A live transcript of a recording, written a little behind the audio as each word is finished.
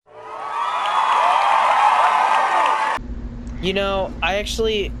You know,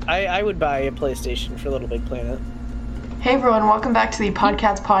 I would buy a PlayStation for Little Big Planet. Hey everyone, welcome back to the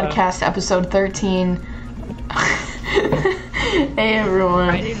Podcats Podcast, episode 13. Hey everyone.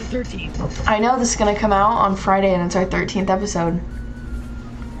 Friday the 13th. I know this is going to come out on Friday and it's our 13th episode.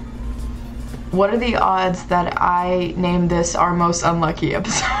 What are the odds that I named this our most unlucky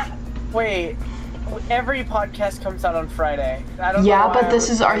episode? Wait, every podcast comes out on Friday. I don't know Yeah, why but this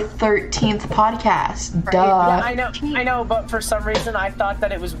is our 13th podcast. Duh. Yeah, I know, but for some reason I thought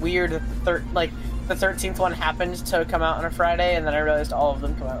that it was weird that the 13th one happened to come out on a Friday, and then I realized all of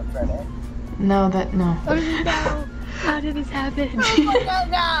them come out on Friday. No. Oh no! How did this happen?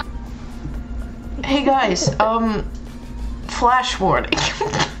 Hey guys, flash warning.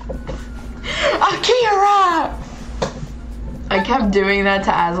 Akira! I kept doing that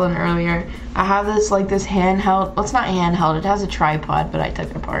to Aslan earlier. I have this handheld, well, it's not handheld, it has a tripod, but I took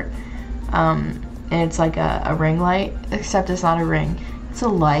it apart. And it's like a ring light, except it's not a ring. It's a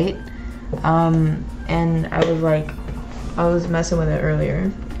light. And I was messing with it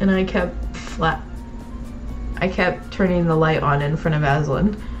earlier, and I kept turning the light on in front of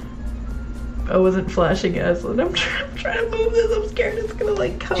Aslan. I wasn't flashing Aslan. I'm trying to move this. I'm scared it's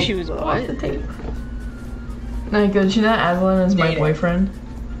gonna come She was off what? the tape. Like, did you know Aslan is my boyfriend?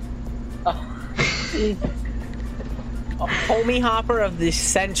 A homie hopper of the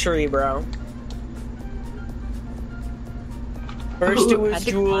century, bro. First it was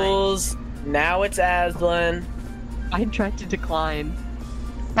Jules, now it's Aslan. I tried to decline.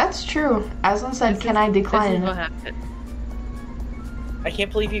 That's true. Aslan said, "Can I This decline?" is what happened. I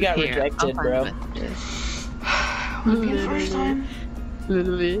can't believe you got Here, rejected, I'll bro. find the messages. Would it be the first time?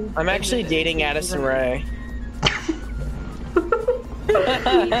 Literally. I'm actually dating Addison Rae.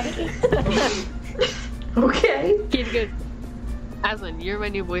 Okay. Kid goes, Aslan, you're my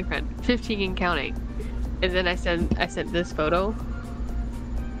new boyfriend. 15 and counting. And then I sent this photo.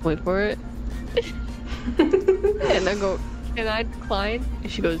 Wait for it. And I go, can I decline?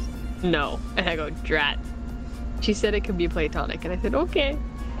 And she goes, no. And I go, drat. She said it could be platonic. And I said, okay.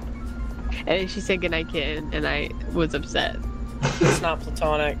 And then she said goodnight, kid. And I was upset. It's not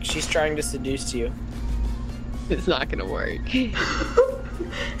platonic. She's trying to seduce you. It's not gonna work.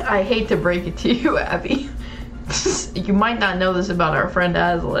 I hate to break it to you, Abby. You might not know this about our friend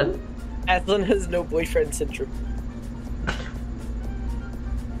Aslan. Aslan has no boyfriend syndrome.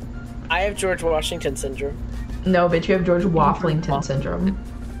 I have George Washington syndrome. No, bitch, you have George Wafflington syndrome.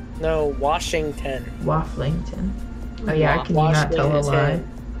 No, Washington. Wafflington. Oh yeah, can you not tell a lie?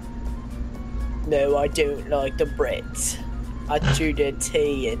 No, I don't like the Brits. I threw the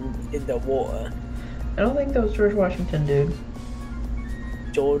tea in the water. I don't think that was George Washington, dude.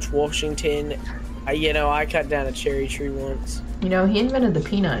 George Washington. I cut down a cherry tree once. You know, he invented the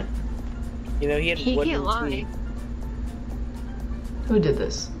peanut. He had He wooden can't lie. teeth. Who did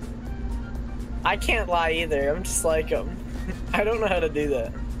this? I can't lie either. I'm just like him. I don't know how to do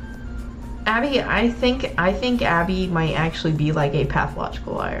that. Abby, I think Abby might actually be like a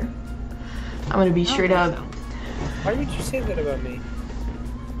pathological liar. I'm gonna be straight up. Why would you say that about me?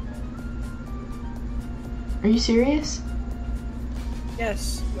 Are you serious?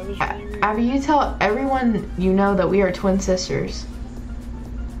 Yes, that was really weird. Abby, you tell everyone you know that we are twin sisters.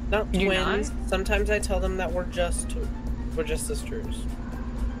 Not You're twins. not? Sometimes I tell them that we're just sisters.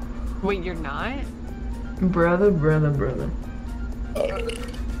 Wait, you're not? Brother.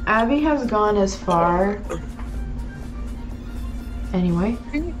 Abby has gone as far. Anyway.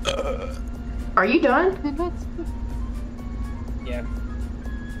 Are you done? Yeah.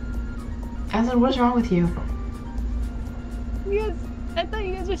 Aslan, what's wrong with you? I thought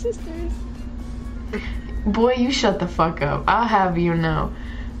you guys were sisters. Boy, you shut the fuck up. I'll have you know.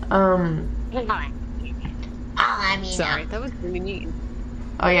 Sorry, that was really mean.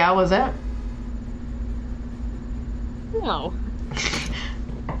 Oh yeah, was that? No.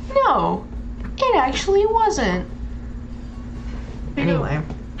 No, it actually wasn't. Anyway.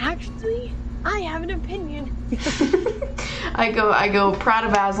 Actually, I have an opinion. I go proud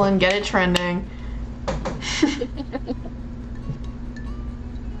of Aslan, get it trending.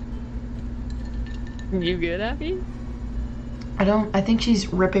 You good, Abby? I think she's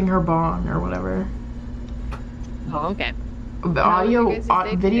ripping her bong or whatever. Oh, okay.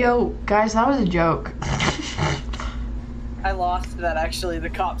 Video, guys, that was a joke. I lost that actually. The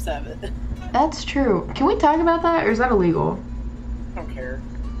cops have it. That's true. Can we talk about that, or is that illegal? I don't care.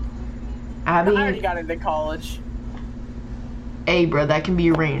 Abby, I already got into college. hey, bro, that can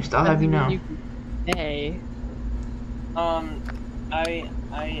be arranged. I'll have you know. Hey. I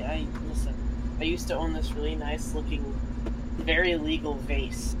listen. I used to own this really nice looking, very legal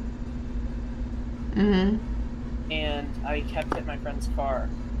vase. Mm-hmm. and I kept it in my friend's car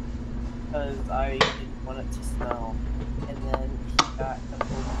because I didn't want it to smell. And then he got the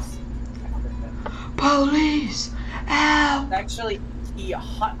police after him. Police! Help! Actually, he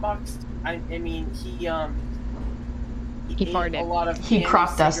hotboxed. I mean, he ate farted. a lot of. He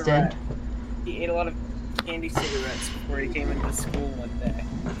crop dusted. He ate a lot of candy cigarettes before he came into school one day,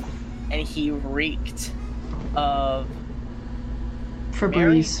 and he reeked of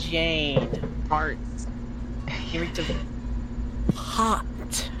Mary Febreze. Jane. Farts. He reeked of hot.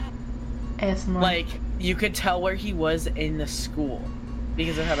 ASMR. Like, you could tell where he was in the school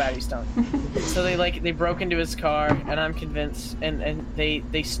because of how bad he stunk. So they broke into his car, and I'm convinced, and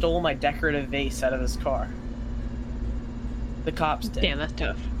they stole my decorative vase out of his car. The cops did. Damn, that's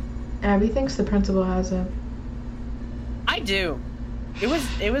tough. Abby thinks the principal has it. I do. It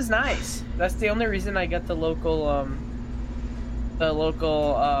was nice. That's the only reason I got the local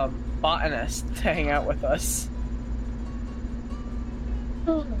botanist to hang out with us.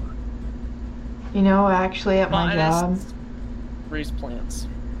 You know, actually, at my job. Botanists raise plants.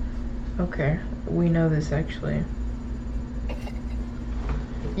 Okay, we know this actually.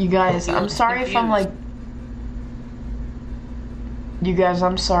 You guys, I'm sorry if I'm like. You guys,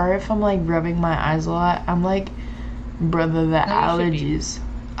 I'm sorry if I'm like rubbing my eyes a lot. I'm like, brother, the allergies.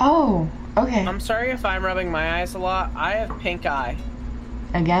 Oh, okay. I'm sorry if I'm rubbing my eyes a lot. I have pink eye.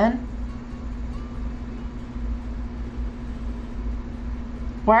 Again?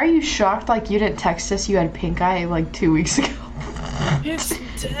 Why are you shocked like you didn't text us you had pink eye like 2 weeks ago? It's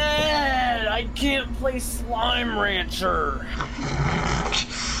dead! I can't play Slime Rancher!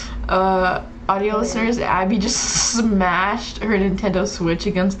 Audio listeners, Abby just smashed her Nintendo Switch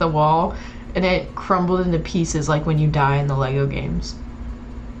against the wall and it crumbled into pieces like when you die in the Lego games.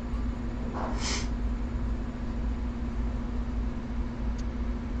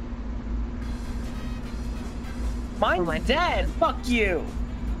 Mine's dead! Fuck you!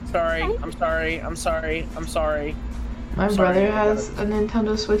 Sorry, I'm sorry, I'm sorry, I'm sorry. My Sorry, brother has a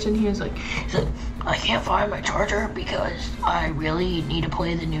Nintendo Switch and he's like, I can't find my charger because I really need to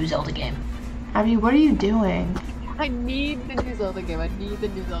play the new Zelda game. Abby, what are you doing? I need the new Zelda game. I need the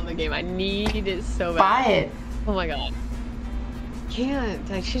new Zelda game. I need it so bad. Buy it. Oh my god. Can't.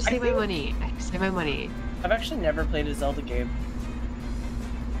 I should save my money. I should save my money. I've actually never played a Zelda game.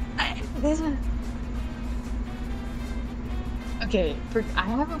 Okay, I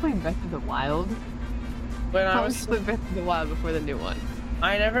haven't played Breath of the Wild. When I Probably was, played Breath of the Wild before the new one.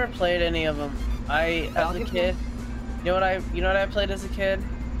 I never played any of them. As a kid, you know what I played as a kid?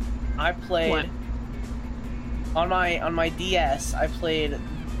 I played What? on my DS. I played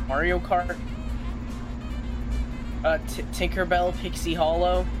Mario Kart, Tinkerbell Pixie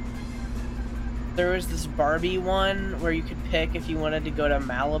Hollow. There was this Barbie one where you could pick if you wanted to go to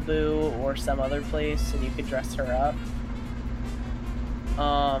Malibu or some other place, and you could dress her up.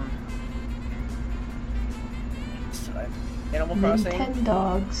 Animal Crossing.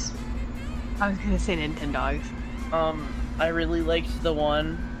 Nintendogs. I was gonna say Nintendogs. I really liked the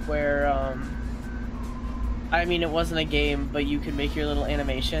one where, I mean, it wasn't a game, but you could make your little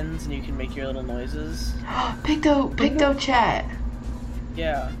animations and you can make your little noises. Picto chat.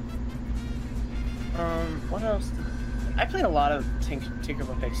 Yeah. What else? I played a lot of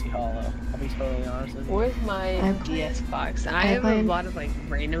Tinkerbell Pixie Hollow, I'll be totally honest with you. Where's my DS box? I have a lot of like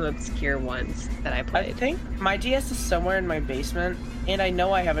random obscure ones that I played. I think my DS is somewhere in my basement, and I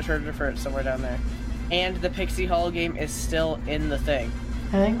know I have a charger for it somewhere down there. And the Pixie Hollow game is still in the thing.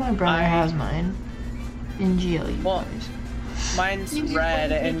 I think my brother has mine. In GLU. Well, mine's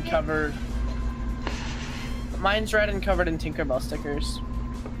red and covered. Mine's red and covered in Tinkerbell stickers.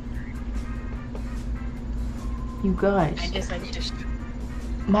 You guys. I just like just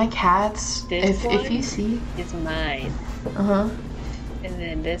my cats. This If you see. it's mine. And And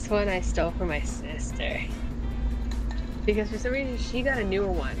then this one I stole from my sister. Because for some reason she got a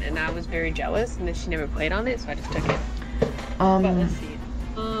newer one and I was very jealous and then she never played on it, so I just took it. But let's see.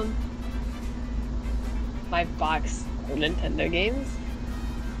 My box of Nintendo games.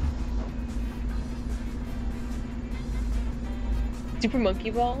 Super Monkey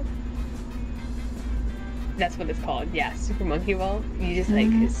Ball. That's what it's called. Yeah, Super Monkey Ball. You just like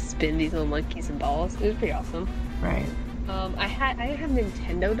spin these little monkeys and balls. It was pretty awesome. Right. I didn't have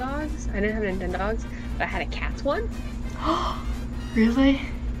Nintendo dogs. I didn't have Nintendo dogs, but I had a Cats one. Really?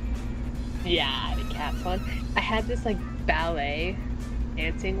 Yeah, I had a Cats one. I had this like ballet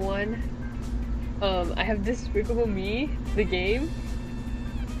dancing one. I have Despicable Me, the game.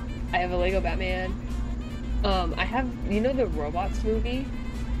 I have a Lego Batman. I have, you know, the Robots movie?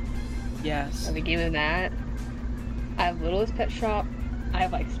 Yes. I have a game of that. I have Littlest Pet Shop. I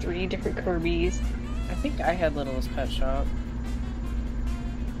have like 3 different Kirby's. I think I had Littlest Pet Shop.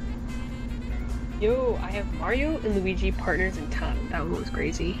 Yo, I have Mario and Luigi partners in town. That one was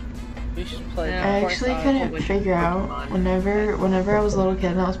crazy. We should play. Yeah. I of course, actually couldn't figure out Pokemon. whenever I was a little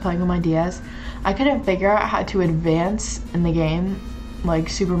kid and I was playing on my DS, I couldn't figure out how to advance in the game, like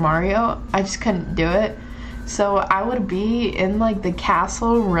Super Mario. I just couldn't do it. So I would be in like the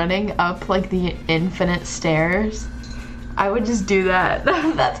castle running up like the infinite stairs. I would just do that.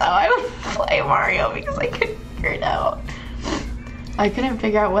 That's how I would play Mario because I couldn't figure it out. I couldn't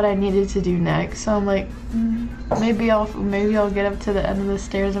figure out what I needed to do next, so I'm like, maybe I'll get up to the end of the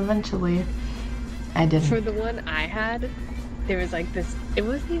stairs eventually. I didn't. For the one I had, there was like this. It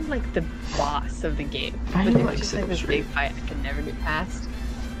wasn't even like the boss of the game, I but do it like was just like this Silver big fight I could never get past.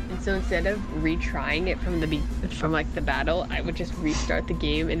 And so instead of retrying it from like the battle, I would just restart the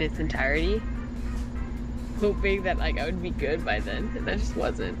game in its entirety, hoping that like I would be good by then, and I just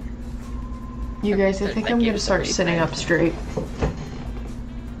wasn't. You guys, I think I'm gonna start sitting up straight.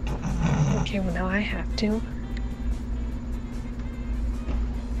 Okay, well now I have to.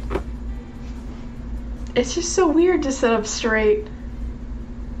 It's just so weird to sit up straight.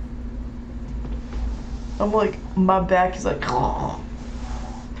 I'm like, my back is like, because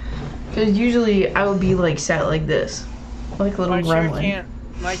usually I would be like sat like this, like a little gremlin.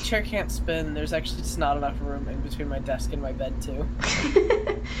 My chair can't spin. There's actually just not enough room in between my desk and my bed too.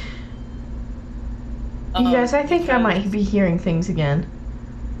 You guys, I think I might be hearing things again.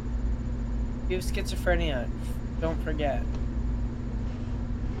 You have schizophrenia. Don't forget.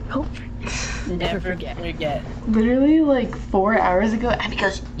 Oh, never forget. Literally like 4 hours ago, Abby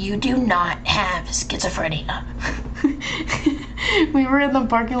goes, "You do not have schizophrenia." We were in the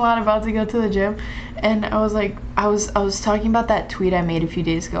parking lot about to go to the gym, and I was like, I was talking about that tweet I made a few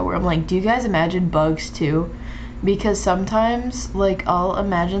days ago where I'm like, do you guys imagine bugs too? Because sometimes like I'll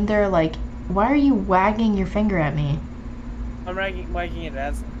imagine they're like, why are you wagging your finger at me? I'm wagging it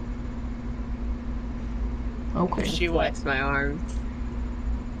as. Okay. She Flex my arms.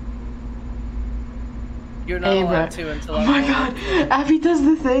 You're not allowed to until. Oh my god, Abby does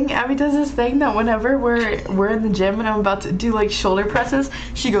this thing that whenever we're in the gym and I'm about to do like shoulder presses,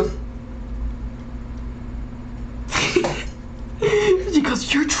 she goes. She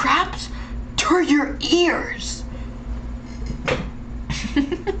goes, "Your traps to your ears."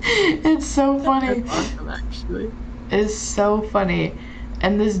 It's so funny. That's awesome, actually. It's so funny.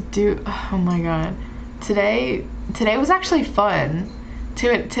 And this dude, oh my god. Today was actually fun.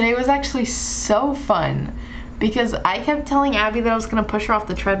 Today was actually so fun because I kept telling Abby that I was gonna push her off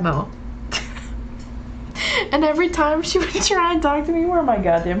the treadmill. And every time she would try and talk to me, where are my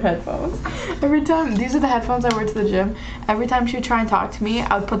goddamn headphones? Every time, these are the headphones I wear to the gym. Every time she would try and talk to me,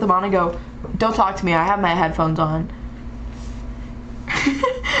 I would put them on and go, "Don't talk to me, I have my headphones on."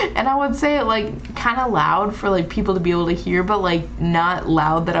 And I would say it like kind of loud for like people to be able to hear, but like not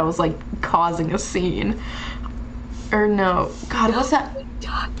loud that I was like causing a scene. Or no, God, what's that?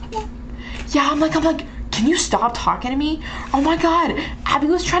 Yeah, I'm like, can you stop talking to me? Oh my god, Abby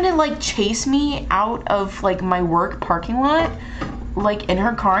was trying to like chase me out of like my work parking lot, like in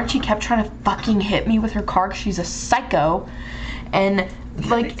her car, and she kept trying to fucking hit me with her car because she's a psycho. And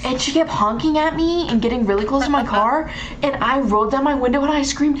she kept honking at me and getting really close to my car, and I rolled down my window and I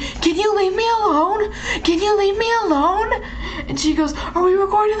screamed, "Can you leave me alone? Can you leave me alone?" And she goes, "Are we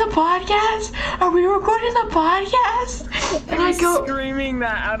recording the podcast? Are we recording the podcast?" And I go screaming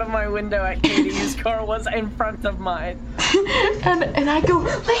that out of my window at Katie, whose car was in front of mine. and I go,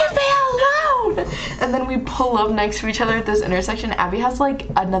 "Leave me alone!" And then we pull up next to each other at this intersection. Abby has like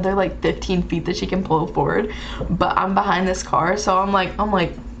another like 15 feet that she can pull forward, but I'm behind this car, so I'm like,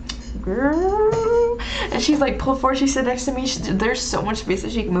 girl. And she's like, pull forward. She sit next to me. There's so much space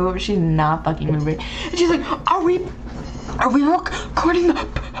that she can move, but she's not fucking moving. And she's like, are we recording the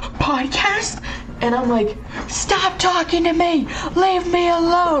podcast? And I'm like, stop talking to me. Leave me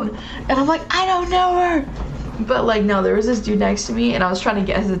alone. And I'm like, I don't know her. But like, no, there was this dude next to me, and I was trying to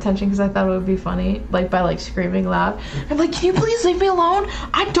get his attention because I thought it would be funny, like by like screaming loud. I'm like, can you please leave me alone?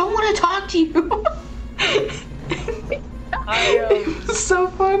 I don't want to talk to you. It was so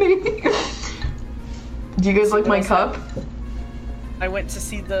funny. Do you guys like my cup? I went to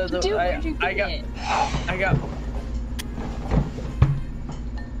see the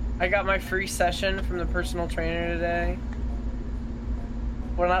I got my free session from the personal trainer today.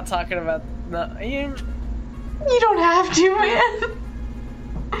 We're not talking about you don't have to,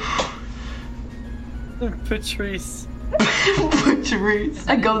 man. Patrice. Patrice.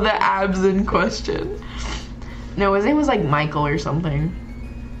 I go the abs in question. No, his name was like Michael or something.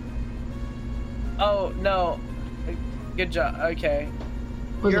 Oh, no. Good job. Okay.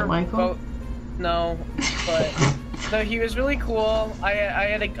 Was it Michael? No, but no, he was really cool. I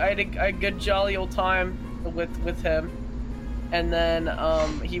had a good jolly old time with him, and then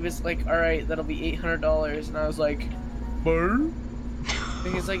he was like, all right, that'll be $800, and I was like, burn.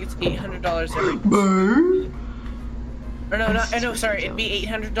 And he's like, it's $800 every. Burn. Or no, sorry, it'd be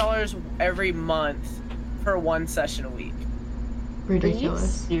 $800 every month for 1 session a week.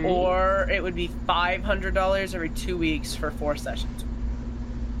 Ridiculous. Or it would be $500 every 2 weeks for 4 sessions.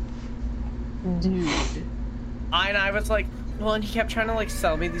 Dude. And I was like, well, and he kept trying to like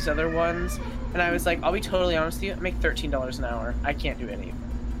sell me these other ones, and I was like, I'll be totally honest with you, I make $13 an hour. I can't do any of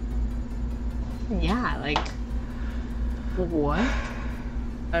them. Yeah, like, what?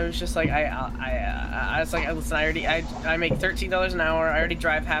 I was just like, I was like, listen, I make $13 an hour. I already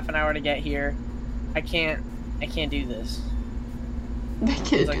drive half an hour to get here. I can't do this. The I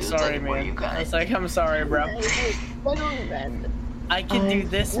kid was like, sorry, man. I was like, I'm sorry, bro. I can do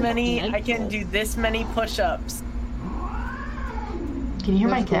this many. I can do this many push-ups. Can you hear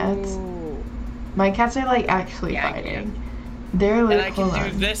my cats? My cats are like actually fighting. They're like, and I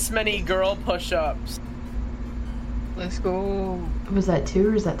can do this many girl push-ups. Let's go. Was that 2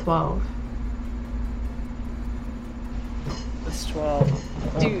 or is that 12? It's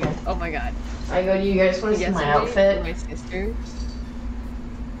 12. Dude, oh my god. I go, do you guys want to see my outfit? My sister.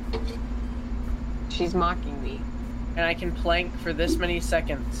 She's mocking me. And I can plank for this many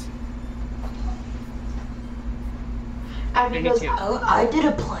seconds. Abby goes, oh, I did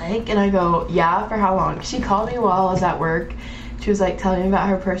a plank, and I go, yeah, for how long? She called me while I was at work. She was like telling me about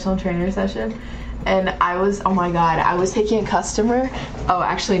her personal trainer session, and I was, oh my god, I was taking a customer. Oh,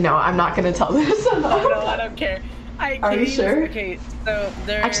 actually, no, I'm not gonna tell this. No, I don't care. Are you sure? Okay, so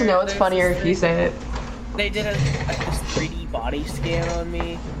there. Actually, no, it's funnier if you say it. They did a 3D body scan on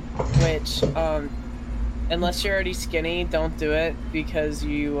me, which, unless you're already skinny, don't do it because it's a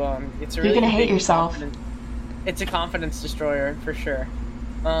really. You're gonna hate yourself. It's a confidence destroyer for sure.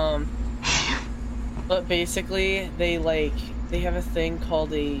 But basically, they have a thing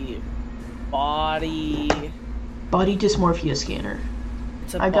called a body dysmorphia scanner.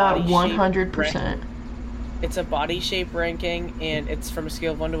 I got 100%. It's a body shape ranking, and it's from a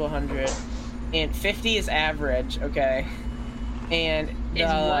scale of 1 to 100, and 50 is average. Okay, and is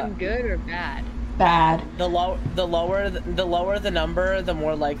 1 good or bad? Bad. The lower the number, the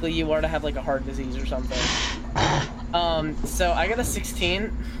more likely you are to have like a heart disease or something. So I got a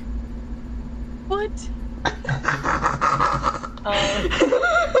 16. What?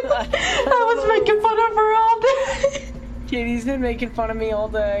 I was making fun of her all day. Katie's been making fun of me all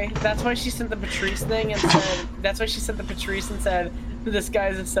day. That's why she sent the Patrice thing and said. That's why she sent the Patrice and said, "This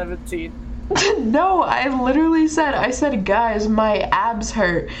guy's a 17." No, I literally said, guys, my abs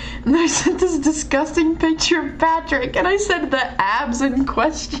hurt. And I sent this disgusting picture of Patrick, and I said the abs in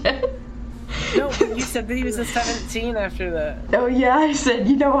question. No, but you said that he was a 17 after that. Oh yeah, I said,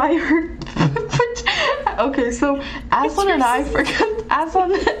 I heard. Okay, so Aslan and I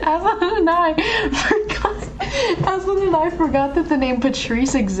forgot that the name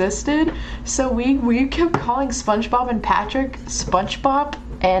Patrice existed. So we kept calling SpongeBob and Patrick SpongeBob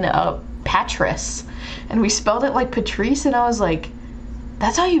and Patris, and we spelled it like Patrice, and I was like,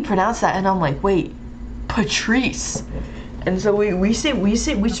 that's how you pronounce that, and I'm like, wait, Patrice. And so we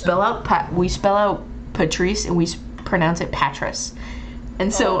spell out Patrice and we pronounce it Patris.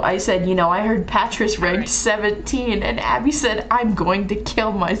 And so I said, I heard Patris ranked 17, and Abby said, I'm going to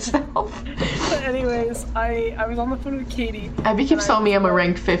kill myself. But anyways, I was on the phone with Katie. Abby keeps telling me I'm a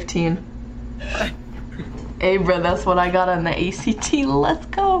ranked 15. Hey bro, that's what I got on the ACT, let's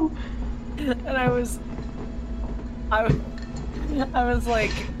go. And I was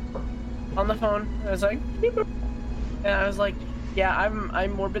like, on the phone, I was like, beep. And I was like, yeah,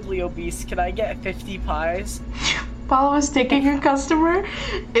 I'm morbidly obese. Can I get 50 pies? While I was taking a customer,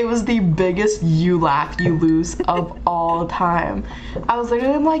 it was the biggest you laugh, you lose of all time. I was like,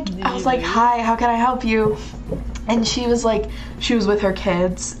 hi, how can I help you? And she was with her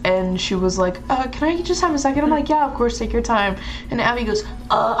kids, and she was like, can I just have a second? I'm like, yeah, of course, take your time. And Abby goes,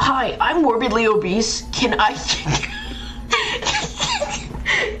 hi, I'm morbidly obese. Can I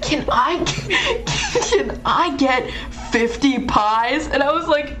get 50 pies? And I was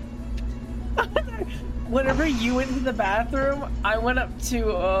like, whenever you went to the bathroom, I went up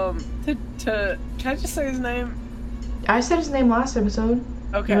to can I just say his name? I said his name last episode.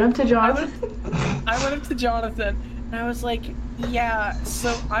 Okay. I went up to Jonathan. I went up to Jonathan, and I was like, yeah,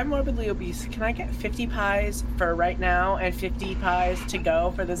 so I'm morbidly obese. Can I get 50 pies for right now and 50 pies to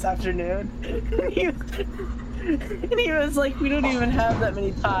go for this afternoon? And he was like, we don't even have that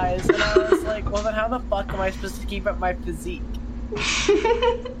many pies. And I was like, well, then how the fuck am I supposed to keep up my physique?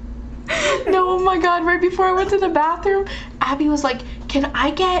 No, oh my god, right before I went to the bathroom, Abby was like, can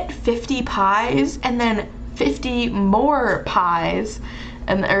I get 50 pies and then 50 more pies?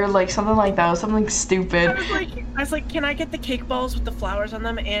 And or like something like that, something stupid. I was like, can I get the cake balls with the flowers on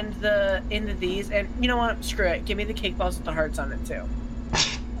them and these? And you know what? Screw it. Give me the cake balls with the hearts on it too.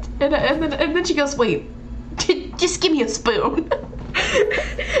 and then she goes, wait, just give me a spoon.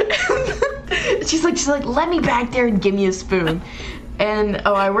 she's like, let me back there and give me a spoon. And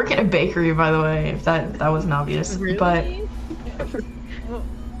I work at a bakery, by the way, if that wasn't obvious. Really? But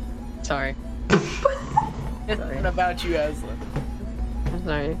sorry. It's not about you, Aslan. I'm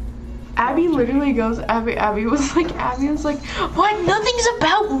sorry. Abby literally goes, Abby was like, what? Nothing's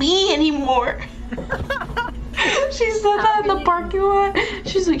about me anymore. She said that in the parking lot.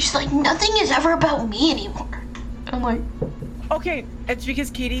 She's like, nothing is ever about me anymore. I'm like, okay, it's because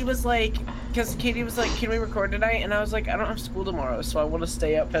Katie was like, can we record tonight? And I was like, I don't have school tomorrow, so I want to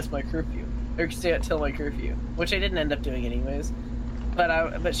stay out past my curfew, or stay out till my curfew, which I didn't end up doing anyways.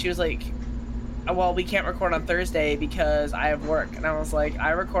 But she was like, well, we can't record on Thursday because I have work. And I was like,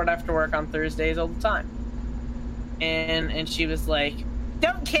 I record after work on Thursdays all the time. And she was like,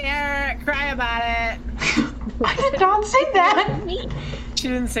 don't care, cry about it. I did not say that. She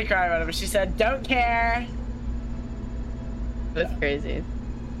didn't say cry about it, but she said, don't care. That's crazy.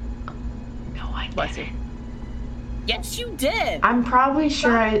 No, I Bless you. didn't. Yes, you did. I'm probably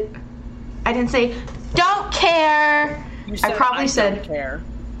sure I didn't say, don't care. You said, I probably said, don't care.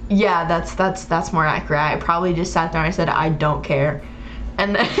 yeah, that's more accurate. I probably just sat there and I said, I don't care.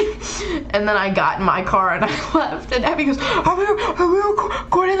 And then I got in my car and I left. And Abby goes, are we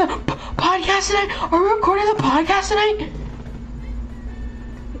recording the podcast tonight? Are we recording the podcast tonight?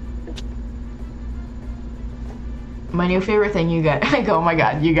 My new favorite thing, you guys. I go, oh my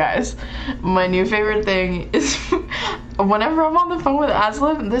god, you guys. My new favorite thing is whenever I'm on the phone with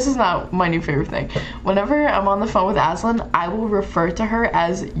Aslan, this is not my new favorite thing. Whenever I'm on the phone with Aslan, I will refer to her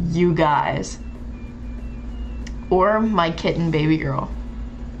as you guys. Or my kitten baby girl.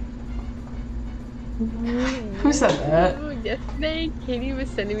 Who said that? Yesterday, Katie was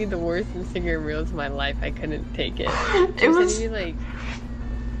sending me the worst Instagram reels of my life. I couldn't take it. It was sending me like,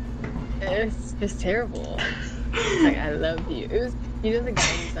 it's just terrible. Like, I love you. It was, you know, the guy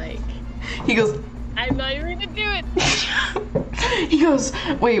who's like, he goes, I'm not even gonna do it. he goes,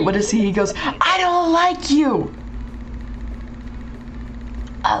 wait, what is he? He goes, I don't like you.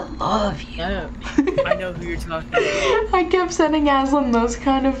 I love you. I know who you're talking about. I kept sending Aslan those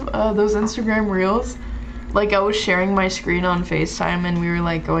kind of, those Instagram reels. Like, I was sharing my screen on FaceTime and we were,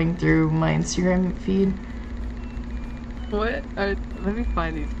 like, going through my Instagram feed. What? Let me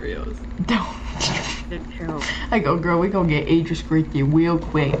find these reels. Don't. They're terrible. I go, girl, we gonna get age restricted real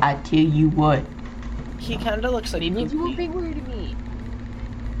quick. I tell you what. He kind of looks like Maybe Poopy. you won't be weird to me.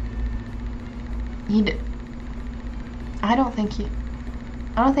 I don't think he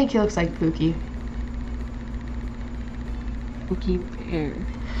looks like Pookie. Pookie Bear.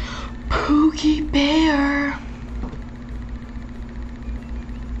 Pookie Bear.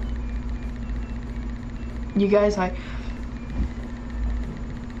 You guys,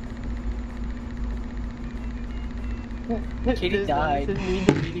 Katie died. This is me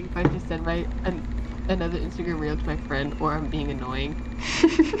debating if I just send another Instagram reel to my friend or I'm being annoying.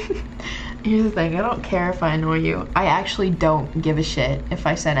 Here's the thing, I don't care if I annoy you. I actually don't give a shit if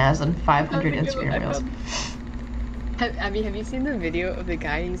I send Aslan 500 Instagram reels. Abby, have you seen the video of the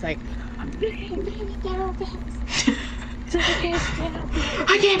guy? He's like, I'm being a therapist. I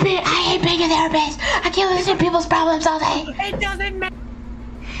hate being a therapist. I can't listen to people's problems all day. It doesn't matter.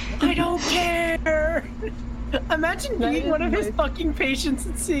 I don't care. Imagine being one of his fucking patients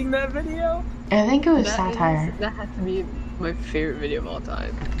and seeing that video. I think it was satire. That has to be my favorite video of all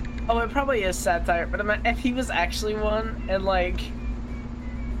time. Oh, it probably is satire, but if he was actually one, and like,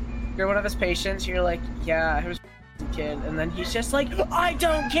 you're one of his patients, you're like, yeah, he was a kid, and then he's just like, I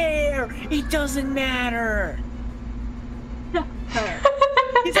don't care, it doesn't matter.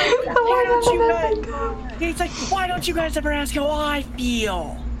 He's like, why don't you guys ever ask how I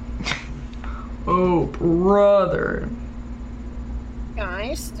feel? Oh, brother.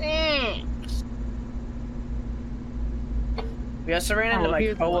 Guys, thanks. We also ran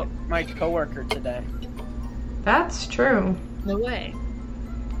into my coworker today. That's true. No way.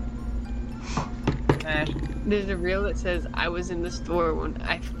 There's a reel that says, I was in the store when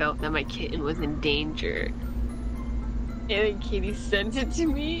I felt that my kitten was in danger. And then Katie sent it to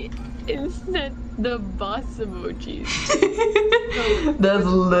me and sent the boss emojis. That's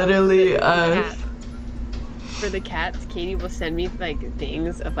literally us. For the cats, Katie will send me like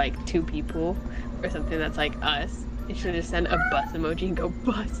things of like two people or something that's like us. You should just send a bus emoji and go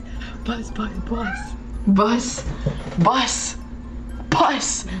bus, bus, bus, bus. Bus. Bus.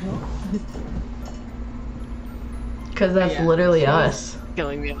 Bus. Because that's literally us.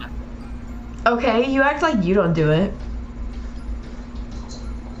 Killing me. Okay, you act like you don't do it.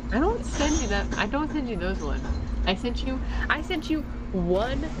 I don't send you that. I don't send you those ones. I sent you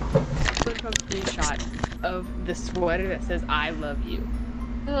one SpongeBob screenshot of the sweater that says "I love you."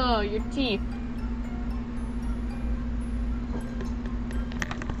 Oh, your teeth.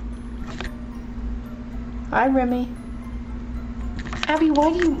 Hi, Remy. Abby,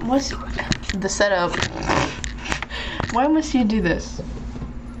 why do you... What's the setup? Why must you do this?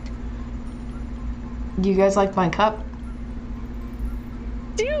 Do you guys like my cup?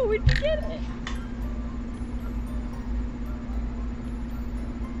 Dude, where'd you get it?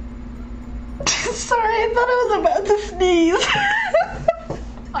 Sorry, I thought I was about to sneeze.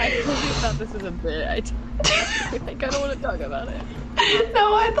 I totally thought this was a bit. I kind of want to talk about it.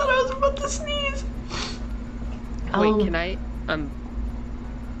 No, I thought I was about to sneeze. Wait, can I?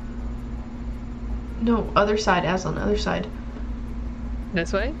 No, other side, Aslan, other side.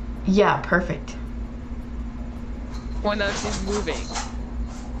 This way? Yeah, perfect. Well, now she's moving.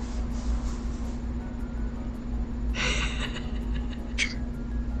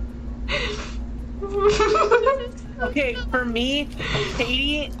 Okay, for me,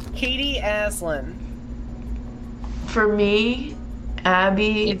 Katie Aslan. For me,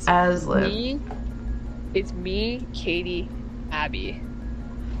 Abby, Aslan. It's me, Katie, Abby.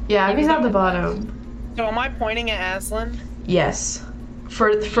 Yeah, Abby's at the bottom. So am I pointing at Aslan? Yes.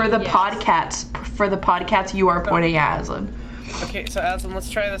 For the podcasts, you are pointing at Aslan. Okay, so Aslan, let's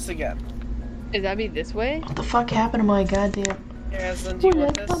try this again. Is Abby this way? What the fuck happened to my goddamn... Here, Aslan, do you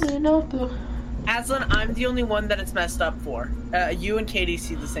want this? Aslan, I'm the only one that it's messed up for. You and Katie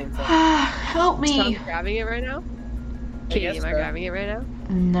see the same thing. Help So me. I'm grabbing it right now? Katie, am I grabbing it right now?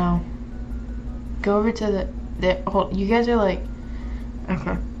 No. Go over to the hold, you guys are like...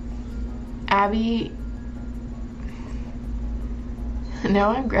 Okay. Abby...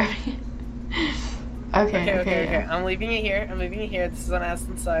 Now I'm grabbing it. Okay. I'm leaving it here. This is on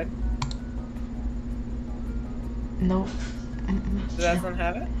Aslan's side. No. Does Aslan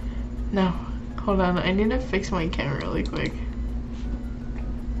have it? No. Hold on, I need to fix my camera really quick.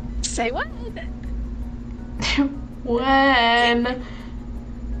 Say what? When?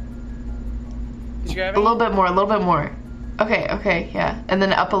 Did you grab A it? little bit more. Okay, yeah. And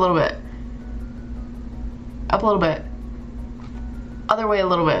then up a little bit. Up a little bit. Other way a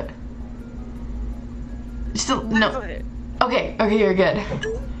little bit. Still, no. Okay, you're good.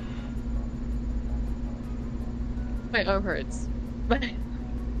 My arm hurts.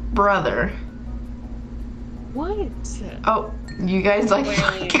 Brother. What? Oh, you guys like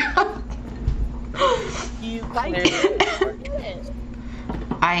Clearly. You clearly.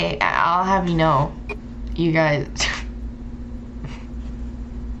 I'll have you know, you guys.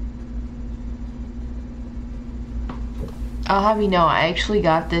 I'll have you know, I actually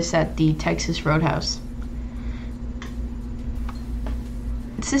got this at the Texas Roadhouse.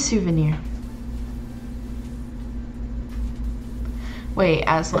 It's a souvenir. Wait,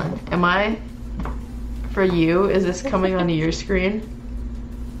 Aslan, am I, for you, is this coming onto your screen?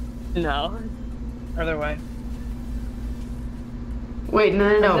 No. Other way. Wait,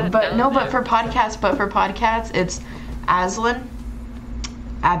 no, but for podcasts, it's Aslan,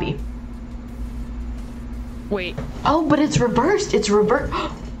 Abby. Wait. Oh, but it's reversed.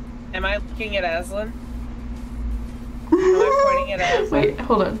 Am I looking at Aslan? Am I pointing at Aslan? Wait,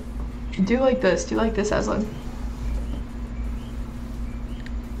 hold on. Do like this, Aslan.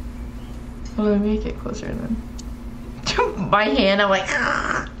 Hold on, make it closer then. My hand, I'm like...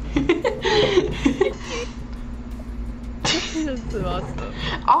 This is awesome.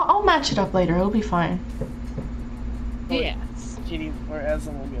 I'll match it up later, it'll be fine. Yes. Katie or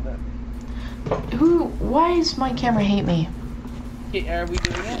Aslan will get it. Why does my camera hate me? Okay, are we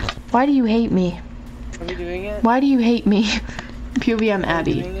doing it? Why do you hate me? Are we doing it? Why do you hate me? POV, I'm Are we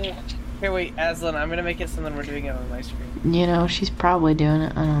Abby. doing it? Here, wait, Aslan, I'm gonna make it so then we're doing it on my screen. You know, she's probably doing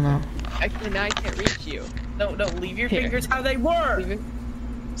it, I don't know. Now I can't reach you. No, leave your Here. fingers how they were! Leave it.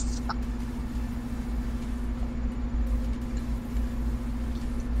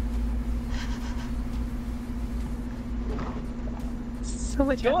 So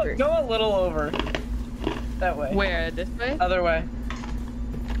much effort. Go a little over. That way. Where? This way? Other way.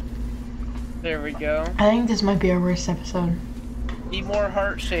 There we go. I think this might be our worst episode. Be more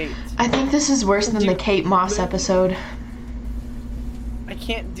heart-shaped. I think this is worse than the Kate Moss episode. I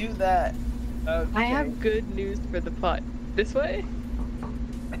can't do that. Okay. I have good news for the pot. This way?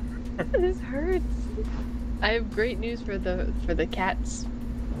 This hurts. I have great news for the cats.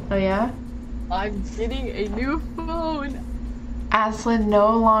 Oh yeah? I'm getting a new phone. Aslan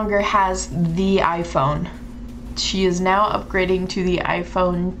no longer has the iPhone. She is now upgrading to the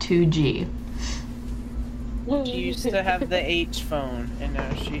iPhone 2G. She used to have the H phone, and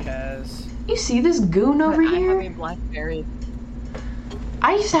now she has... You see this goon over here? I have a BlackBerry.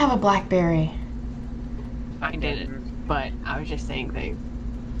 I used to have a BlackBerry. I didn't, but I was just saying things.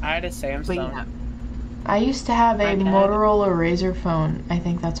 I had a Samsung. But yeah. I used to have a My dad- Motorola Razr phone. I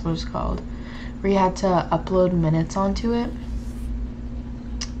think that's what it's called. Where you had to upload minutes onto it.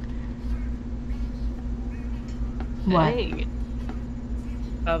 What? Dang.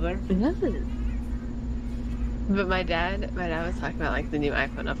 Nothing. But my dad was talking about like the new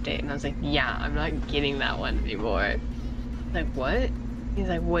iPhone update, and I was like, yeah, I'm not getting that one anymore. Like, what? He's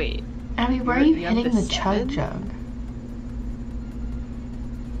like, wait. Abby, why are you have hitting the the chug 7? jug?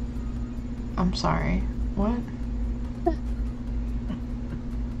 I'm sorry. What?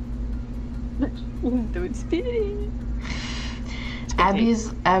 Don't spit.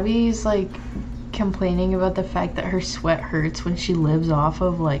 Abby's like complaining about the fact that her sweat hurts when she lives off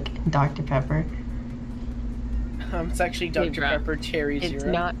of like Dr. Pepper. It's actually Dr. bro. Pepper Cherry Zero. It's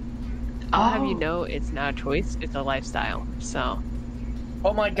not. I'll have you know, it's not a choice. It's a lifestyle. So.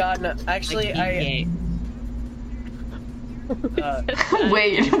 Oh my god, no. Actually, like,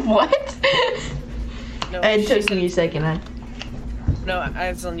 Wait, what? No, It she took said- me a second. No,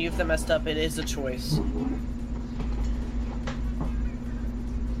 Aslan, you've that messed up. It is a choice.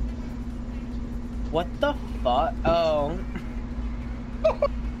 What the fuck? Oh.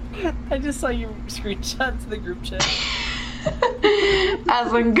 I just saw your screenshot to the group chat.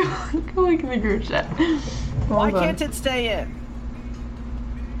 Aslan, go look in the group chat. Why can't it stay in?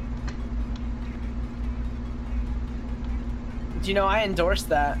 Do you know I endorsed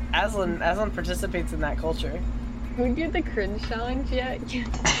that? Aslan participates in that culture. Can we do the cringe challenge yet?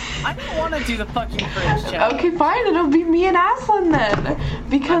 I don't want to do the fucking cringe challenge. Okay, fine. It'll be me and Aslan then,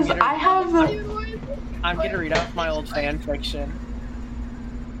 because I have the. I'm gonna read off my old fan fiction.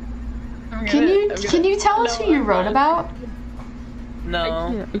 Can you tell us who you wrote about? No,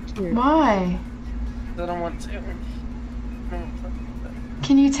 I can't. Why? I don't want to.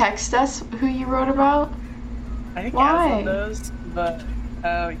 Can you text us who you wrote about? I think Why? Aslan knows, but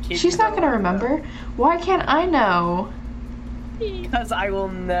Katie She's not gonna doesn't remember. Why can't I know? because I will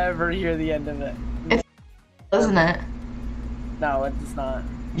never hear the end of it. Isn't it? No, it's not.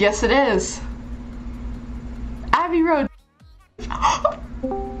 Yes, it is. Abbey Road.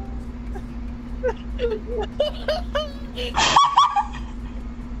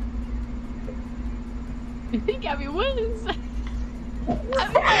 You think Abby wins? Abby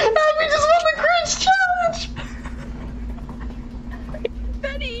just won the cringe challenge.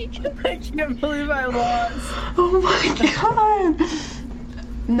 Betty! I can't believe I lost. Oh my god.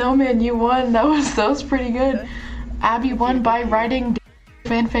 No man, you won. That was pretty good. Abby won by writing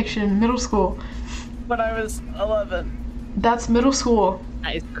fanfiction in middle school. But I was 11. That's middle school.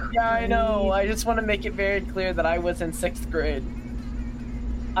 That is Yeah, I know. I just want to make it very clear that I was in 6th grade.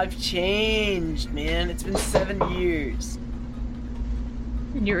 I've changed, man. It's been 7 years.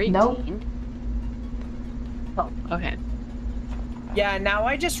 You're 18? Nope. Oh, okay. Yeah, now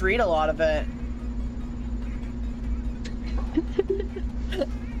I just read a lot of it.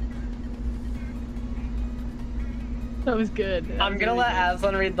 That was good. That I'm was gonna really let good.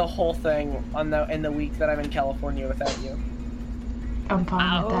 Aslan read the whole thing in the week that I'm in California without you. I'm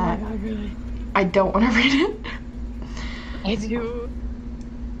fine with Oh my that. god, really? I don't want to read it. I do.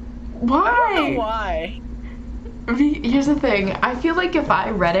 I don't know Why? why. Here's the thing. I feel like if I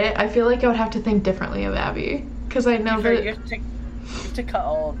read it, I feel like I would have to think differently of Abby. Because I know You that... have to cut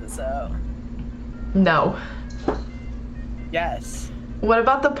all of this out. No. Yes. What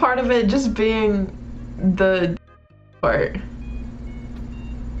about the part of it just being the part?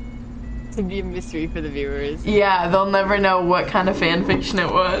 To be a mystery for the viewers. Yeah, they'll never know what kind of fan fiction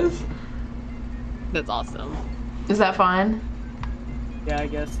it was. That's awesome. Is that fine? Yeah, I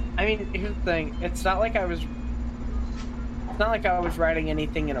guess. I mean, here's the thing. It's not like I was writing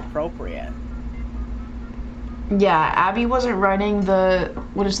anything inappropriate. Yeah, Abby wasn't writing the...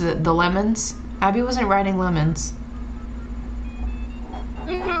 What is it? The lemons? Abby wasn't writing lemons.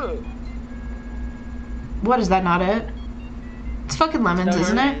 What, is that not it? It's fucking lemons, No,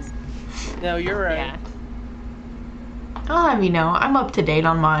 isn't it? is. No, you're right. Yeah. I'll have you know, I'm up to date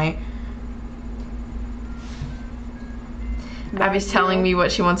on my... Abby's telling me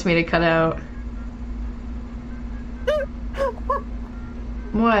what she wants me to cut out.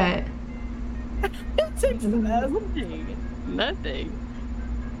 What? It's Nothing. Nothing.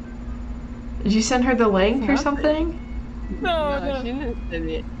 Did you send her the link or something? No, she didn't send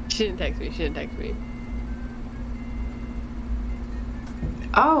it. She didn't text me.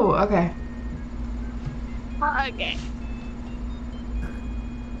 Oh, okay. Okay.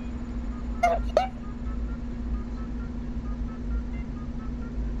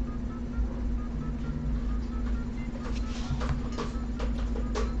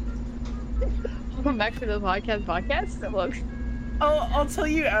 Welcome back to the podcast. Look. I'll tell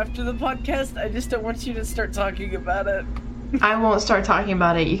you after the podcast. I just don't want you to start talking about it. I won't start talking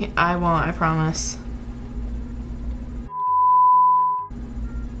about it. I won't, I promise.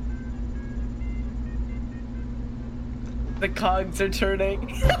 The cogs are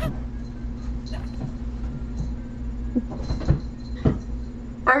turning.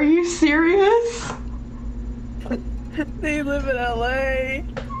 Are you serious? They live in LA.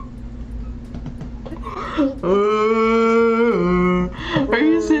 Are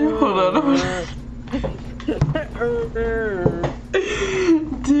you serious? Hold on.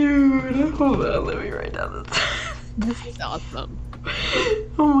 Dude, hold on. Let me write down this. This is awesome.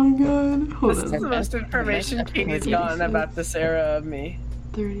 Oh my god. Hold This on. is the most information Katie's gotten about this era of me.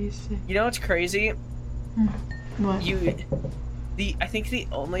 36. You know what's crazy? What? I think the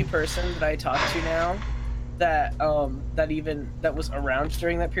only person that I talk to now that that was around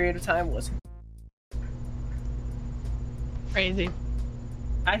during that period of time was Crazy.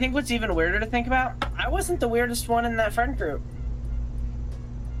 I think what's even weirder to think about, I wasn't the weirdest one in that friend group.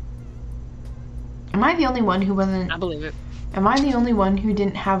 Am I the only one who wasn't? I believe it. Am I the only one who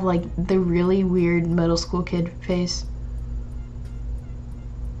didn't have like the really weird middle school kid face?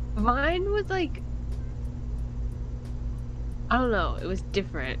 Mine was like, I don't know. It was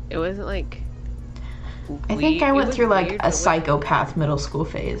different. It wasn't like. I think I went through like weird, a psychopath middle school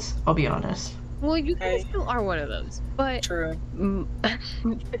phase. I'll be honest. Well, you guys still are one of those, but. True.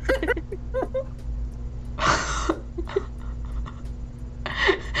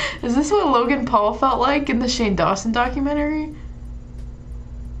 Is this what Logan Paul felt like in the Shane Dawson documentary?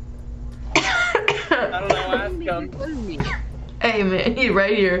 I don't know. Ask him. Hey man, he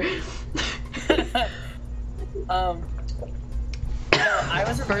right here. No, I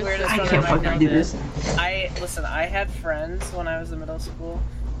wasn't the weirdest I one. can't fucking do this. Listen, I had friends when I was in middle school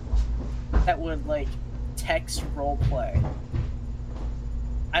that would like text roleplay.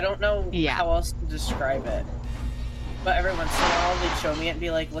 I don't know how else to describe it. But every once in a while they'd show me it and be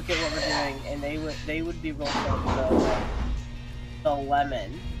like, look at what we're doing, and they would be roleplaying the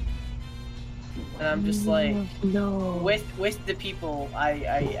lemon. And I'm just like, no. With the people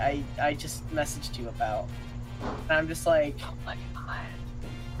I just messaged you about. And I'm just like, Oh my god.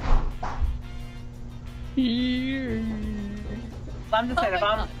 I'm just saying,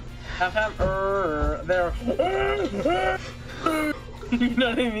 if I'm there, you know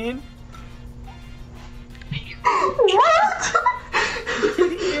what I mean? What?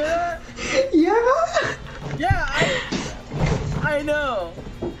 Yeah. Yeah, I know.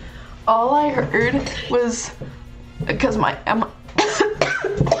 All I heard was because my earbuds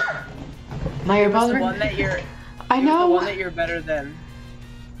The were. one that you're. I know. The one that you're better than.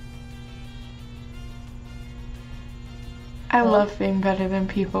 I love being better than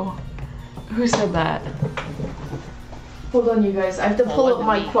people. Who said that? Hold on, you guys. I have to pull up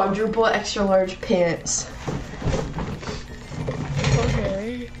my quadruple extra large pants.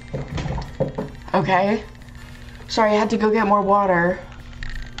 Okay. Okay. Sorry, I had to go get more water.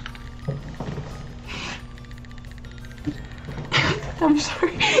 I'm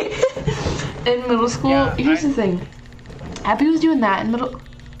sorry. In middle school, here's the thing. Abby was doing that in middle.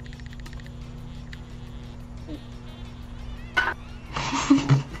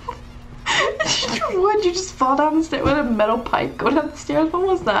 What? You just fall down the stairs with a metal pipe go down the stairs? What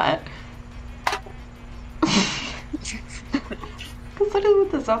was that? That's literally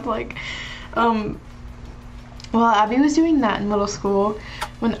what this sounds like. Well, Abby was doing that in middle school.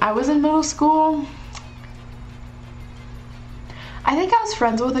 When I was in middle school, I think I was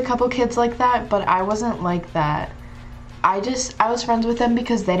friends with a couple kids like that, but I wasn't like that. I was friends with them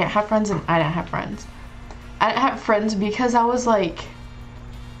because they didn't have friends and I didn't have friends. I didn't have friends because I was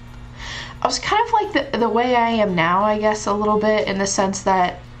kind of like the way I am now, I guess, a little bit, in the sense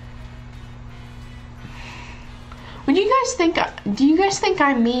that do you guys think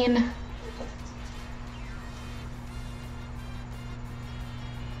I'm mean?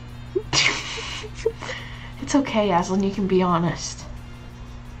 It's okay, Aslan, you can be honest.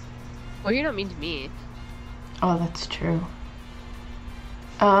 Well, you're not mean to me. Oh, that's true.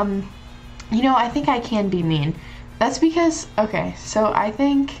 I think I can be mean. That's because, okay, so I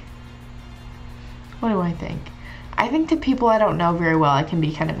think, what do I think? I think to people I don't know very well, I can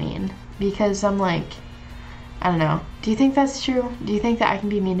be kind of mean. because I'm like, I don't know. Do you think that's true? Do you think that I can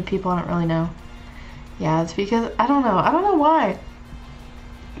be mean to people I don't really know? Yeah, it's because, I don't know. I don't know why.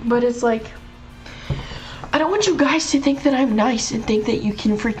 But it's like, I don't want you guys to think that I'm nice and think that you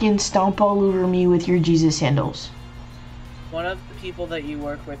can freaking stomp all over me with your Jesus sandals. One of the people that you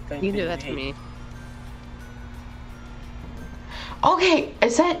work with think You do that to me. Okay,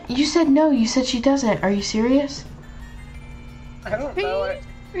 is that, you said no, you said she doesn't. Are you serious? I don't know.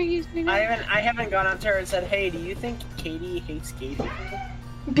 I haven't gone up to her and said, hey, do you think Katie hates Katie?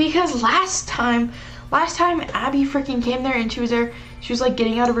 Because last time Abby freaking came there and she was there, she was like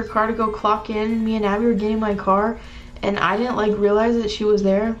getting out of her car to go clock in. Me and Abby were getting my car and I didn't like realize that she was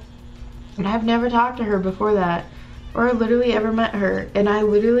there. And I've never talked to her before that. Or literally ever met her. And I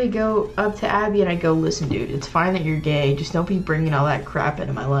literally go up to Abby and I go, listen dude, it's fine that you're gay, just don't be bringing all that crap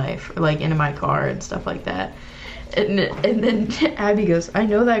into my life. Or like into my car and stuff like that. And then Abby goes, I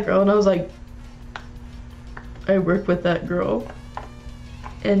know that girl. And I was like, I work with that girl.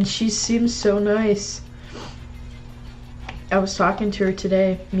 And she seems so nice. I was talking to her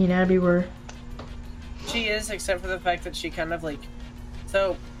today. Me and Abby were. She is, except for the fact that she kind of like...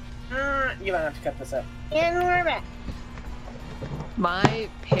 So, you might have to cut this up. And we're back. My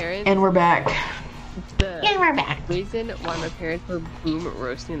parents... And we're back. And we're back. The reason why my parents were boom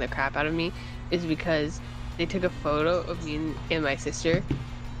roasting the crap out of me is because they took a photo of me and my sister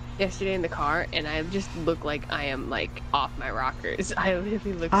yesterday in the car, and I just look like I am like off my rockers. I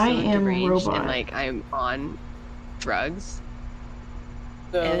literally look so deranged and like I'm on drugs.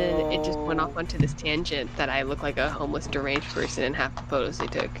 So... And then it just went off onto this tangent that I look like a homeless deranged person in half the photos they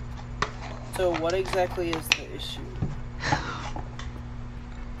took. So what exactly is the issue?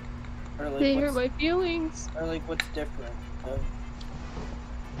 Or like they hurt my feelings. Or like what's different?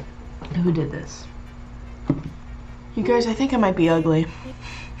 Who did this? You guys, I think I might be ugly.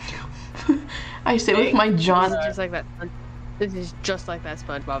 I sit with my jaw. This is just like that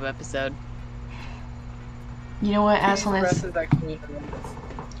SpongeBob episode. You know what, Aslan?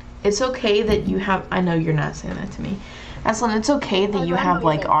 It's okay that you have. I know you're not saying that to me, Aslan. It's okay that you have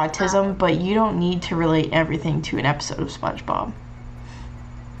like autism, but you don't need to relate everything to an episode of SpongeBob.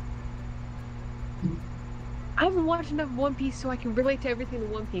 I haven't watched enough One Piece so I can relate to everything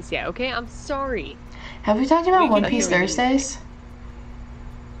in One Piece yet. Okay, I'm sorry. Have we talked about One Piece Thursdays?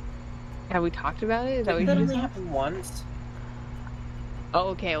 Have we talked about it? Is that what that only happened once? Oh,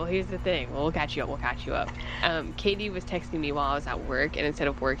 okay. Well, here's the thing. We'll catch you up. Katie was texting me while I was at work, and instead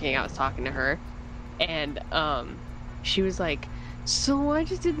of working, I was talking to her. And she was like, so I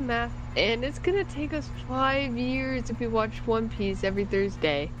just did the math, and it's going to take us 5 years if we watch One Piece every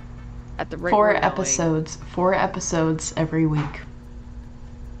Thursday. At the rate 4 episodes. 4 episodes every week.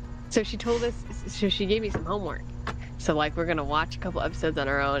 So she told us, so she gave me some homework. So, like, we're going to watch a couple episodes on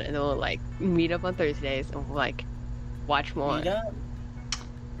our own, and then we'll, like, meet up on Thursdays, and we'll, like, watch more. Meet up?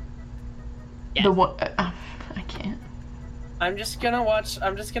 Yes. I can't. I'm just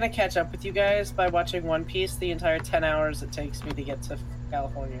gonna catch up with you guys by watching One Piece the entire 10 hours it takes me to get to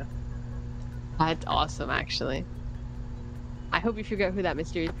California. That's awesome, actually. I hope you figure out who that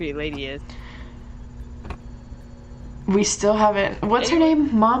mysterious pretty lady is. We still haven't. What's her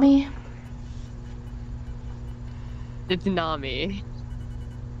name? Mommy? It's Nami.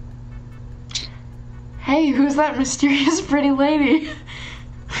 Hey, who's that mysterious pretty lady?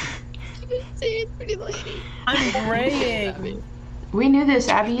 Mysterious pretty lady. I'm graying. We knew this,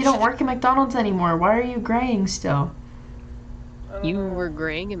 Abby. You don't work at McDonald's anymore. Why are you graying still? You were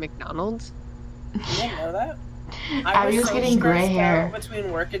graying at McDonald's? You didn't know that? Abby was getting gray hair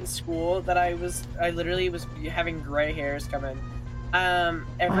between work and school that I literally was having gray hairs come in.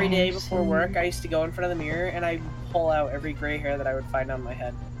 Every day before work, I used to go in front of the mirror and I pull out every gray hair that I would find on my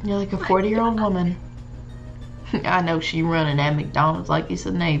head. You're like a 40-year-old woman. I know she running at McDonald's like it's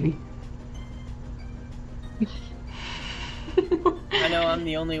a Navy. I know I'm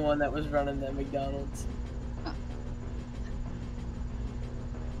the only one that was running that McDonald's.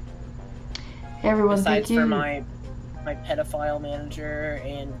 Hey everyone, besides thank you. For my pedophile manager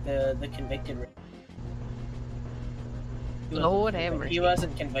and the convicted. Lord have mercy. He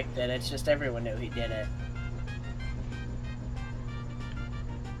wasn't convicted. It's just everyone knew he did it.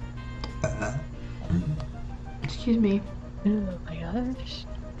 Excuse me. Oh my gosh.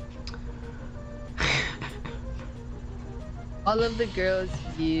 All of the girls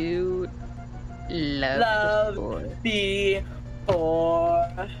you love before.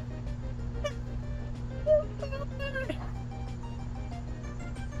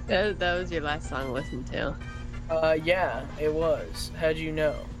 That was your last song to listen to. Yeah, it was. How'd you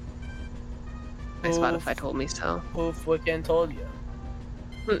know? My Spotify told me so. Who fucking told you?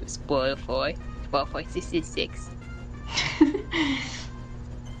 Spoiled boy. 12.66.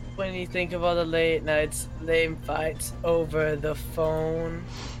 When you think of all the late nights, lame fights over the phone.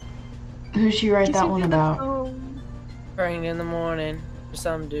 Who'd she write that one about? Praying in the morning for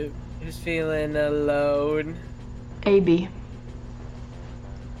some dude who's feeling alone. AB.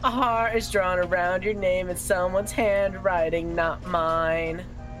 A heart is drawn around your name in someone's handwriting, not mine.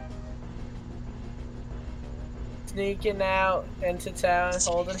 Sneaking out into town,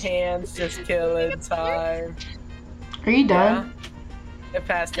 holding hands, just killing time. Are you done? Yeah, it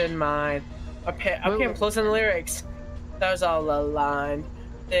passed in mine. Okay, I'm closing the lyrics. That was all a line.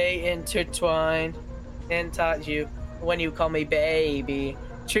 They intertwined and taught you when you call me baby.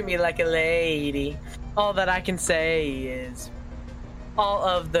 Treat me like a lady. All that I can say is all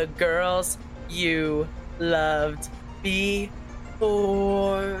of the girls you loved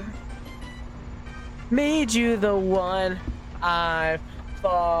before made you the one I've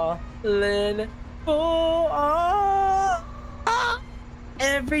fallen for.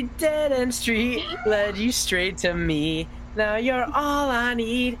 Every dead end street led you straight to me. Now you're all I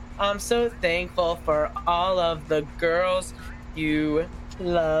need. I'm so thankful for all of the girls you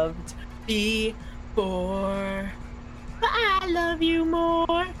loved before. But I love you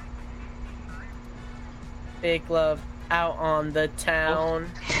more. Big love out on the town.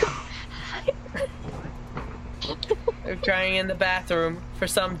 They're crying in the bathroom for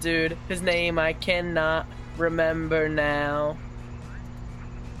some dude whose name I cannot remember now.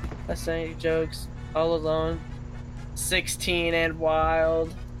 Last night jokes, all alone, 16 and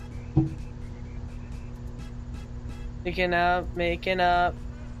wild. Making up,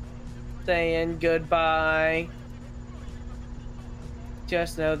 saying goodbye.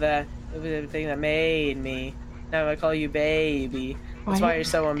 Just know that it was everything that made me. Now I call you baby. That's why you're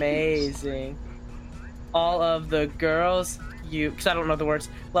so amazing. All of the girls you, because I don't know the words,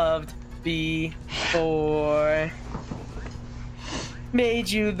 loved before made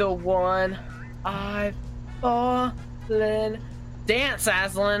you the one I've fallen. Dance,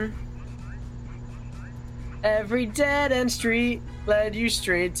 Aslan. Every dead end street led you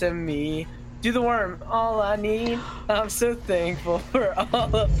straight to me. Do the worm, all I need. I'm so thankful for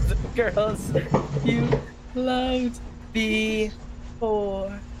all of the girls you loved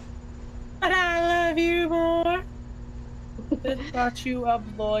before. But I love you more. That brought you up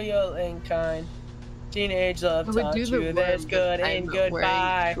loyal and kind. Teenage love taught you there's good and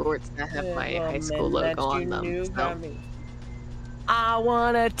goodbye. Shorts that have my high school logo on them. So. I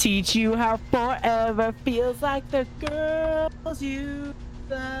wanna teach you how forever feels like the girls you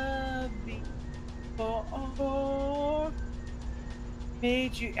love before.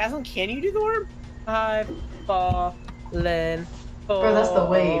 Made you. Aslan, can you do the worm? I've fallen. Bro, that's the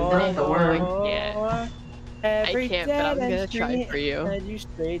wave. That ain't the worm. Yeah. I can't, but I'm gonna try for you. Led you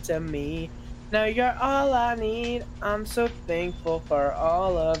straight to me. Now you're all I need. I'm so thankful for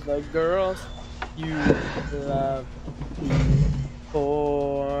all of the girls you love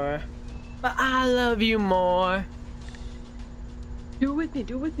before. But I love you more. Do it with me.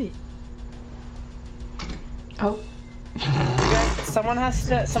 Do it with me. Oh. Someone has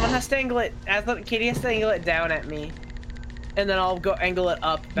to angle it. Katie has to angle it down at me, and then I'll go angle it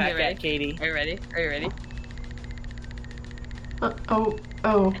up back at Katie. Are you ready? Are you ready? Oh.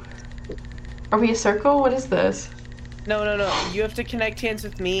 Are we a circle? What is this? No. You have to connect hands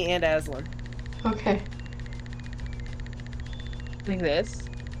with me and Aslan. Okay. Like this?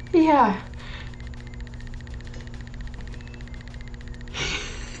 Yeah.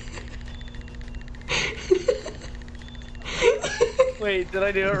 Wait, did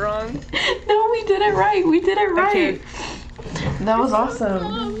I do it wrong? No, we did it right. We did it right. Okay. That was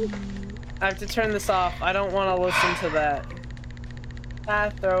awesome. I have to turn this off. I don't want to listen to that.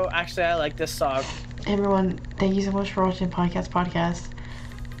 Actually, I like this song. Everyone, thank you so much for watching Podcats Podcast.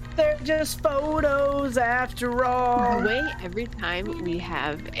 They're just photos after all. The way every time we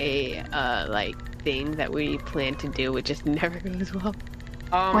have a thing that we plan to do, it just never goes well.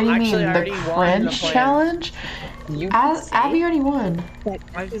 What do you actually, mean, the French challenge? Abby already won.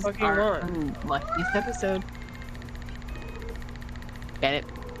 I fucking won. Unluckiest episode. Get it?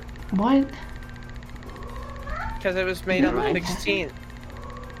 What? Because it was made on the 16th.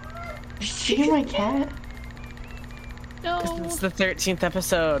 You my cat? No. It's the 13th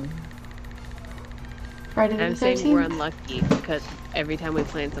episode. Friday the 13th? I'm saying we're unlucky because every time we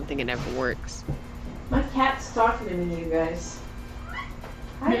plan something, it never works. My cat's talking to me, you guys.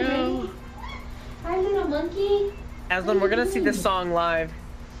 Hi, No. baby. Hi, little monkey. Aslan, we're gonna see this song live.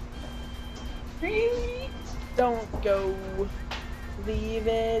 Don't go. Leave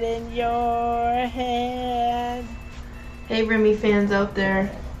it in your hand. Hey, Remy fans out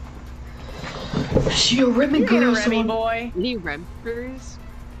there. She a Remy girl. Remy boy. Any Rempers?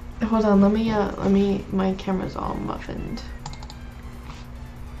 Hold on, let me. My camera's all muffined.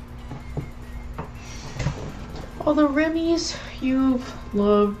 All the Remys you've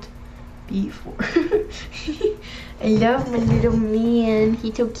loved before. I love my little man.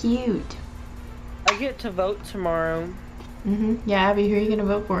 He's so cute. I get to vote tomorrow. Yeah, Abby, who are you gonna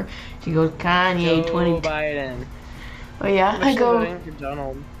vote for? She goes Kanye Joe 20. Biden. Oh yeah, I'm I go. voting for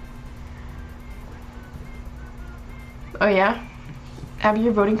Donald. Oh yeah, Abby,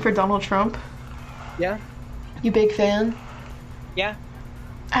 you're voting for Donald Trump. Yeah. You big fan? Yeah.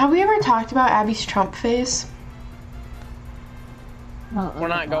 Have we ever talked about Abby's Trump face? We're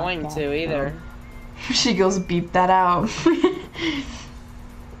not going to either. She goes beep that out.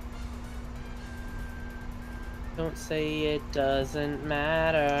 Don't say it doesn't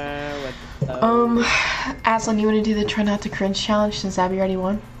matter what Aslan, you want to do the try not to cringe challenge since Abby already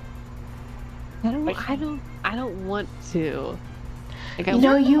won? I don't want to. Like, I You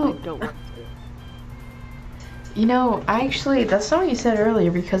know, don't want to. You know, that's not what you said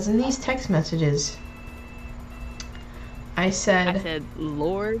earlier, because in these text messages, I said,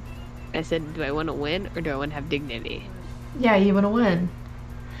 Lord, I said, do I want to win or do I want to have dignity? yeah, you want to win.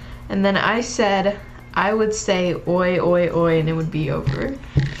 And then I said, I would say, oi, oi, oi, and it would be over.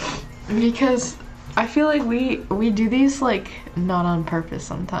 Because I feel like we do these, like, not on purpose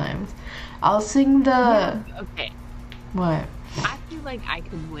sometimes. I'll sing the... Yeah, okay. What? I feel like I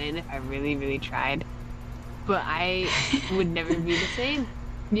could win if I really, really tried. But I would never be the same,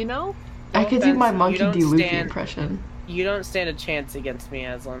 you know? I could do my offense, Monkey you don't D. Luffy stand- impression. You don't stand a chance against me,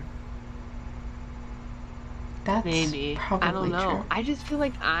 Aslan. That's Maybe. probably I don't know. true. I just feel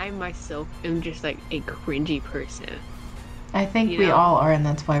like I myself am just like a cringy person. I think You we know? all are, and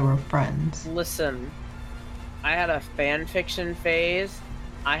that's why we're friends. Listen, I had a fan fiction phase.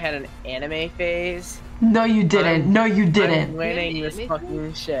 I had an anime phase. No, you didn't. No, you I'm didn't. winning You had this an fucking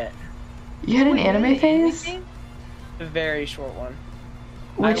anime shit. You had an anime phase? A very short one.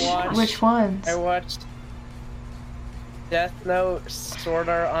 Which ones? I watched Death Note, Sword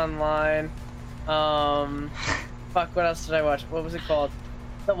Art Online. Fuck, what else did I watch? What was it called?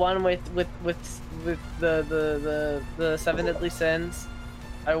 The one with the Seven Deadly Sins.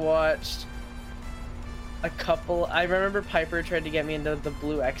 I watched a couple. I remember Piper tried to get me into The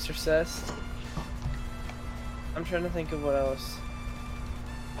Blue Exorcist. I'm trying to think of what else.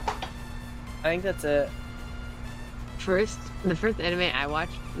 I think that's it. The first anime I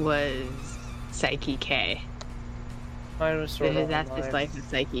watched was Psyche K. Mine was Sword Art That's Online. This Life of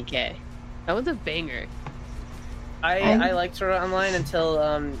Psyche K. That was a banger. I liked Sword Art Online until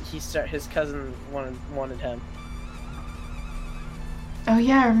his cousin wanted him. Oh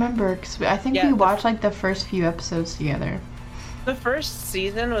yeah, I remember. Cause I think Yeah, we watched like the first few episodes together. The first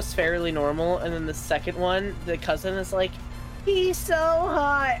season was fairly normal, and then the second one, the cousin is like, "He's so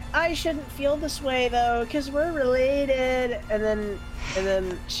hot. I shouldn't feel this way though, cause we're related." And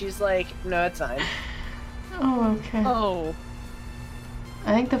then she's like, "No, it's fine." Oh, okay. Oh.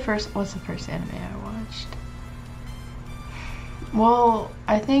 I think what's the first anime I watched? Well,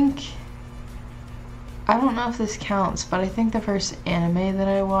 I don't know if this counts, but I think the first anime that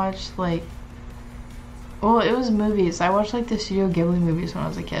I watched, like, well, it was movies. I watched, like, the Studio Ghibli movies when I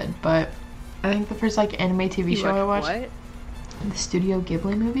was a kid, but I think the first, like, anime TV show I watched... What? The Studio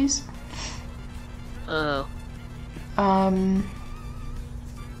Ghibli movies. Oh. I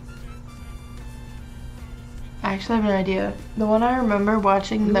actually have no idea. The one I remember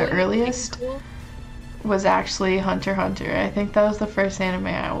watching the earliest Cool? was actually Hunter x Hunter. I think that was the first anime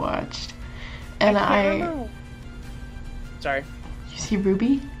I watched. And Sorry. You see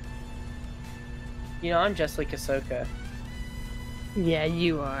Ruby? You know, I'm just like Ahsoka. Yeah,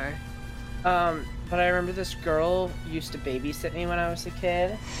 you are. But I remember this girl used to babysit me when I was a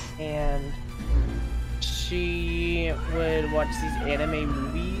kid, and she would watch these anime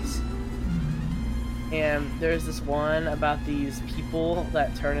movies. And there's this one about these people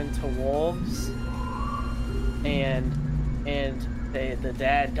that turn into wolves, and the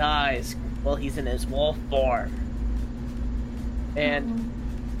dad dies while he's in his wolf form. And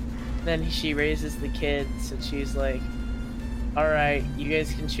then she raises the kids, and she's like, "Alright, you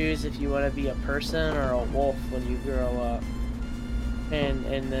guys can choose if you want to be a person or a wolf when you grow up."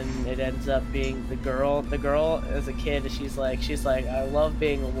 And then it ends up being the girl. The girl as a kid, she's like, "I love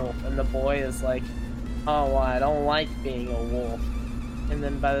being a wolf," and the boy is like, "Oh, well, I don't like being a wolf." And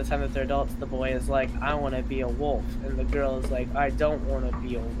then by the time that they're adults, the boy is like, "I want to be a wolf," and the girl is like, "I don't want to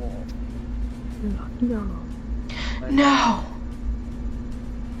be a wolf." No. No!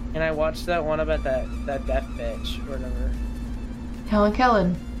 And I watched that one about that deaf bitch or whatever. Helen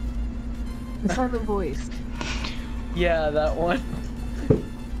Kellen. It's on the voice. Yeah, that one.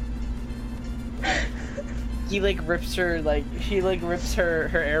 He rips her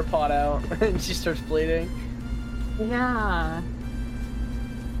her AirPod out and she starts bleeding. Yeah.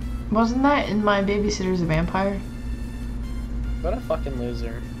 Wasn't that in My Babysitter's a Vampire? What a fucking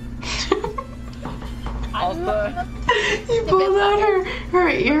loser. Also, he pulled out her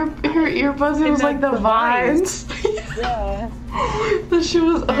earbuds. It was like the vines. Yeah. The shit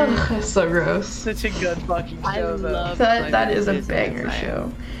was so gross. Such a good fucking show though. That is a banger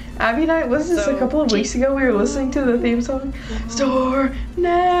show. Abby and I, was this a couple of weeks ago? We were listening to the theme song. Storm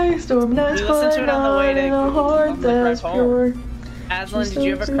next, We listened to it on the way to pure. Aslan, did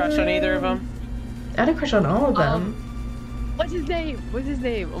you have a crush on either of them? I had a crush on all of them. What's his name? What's his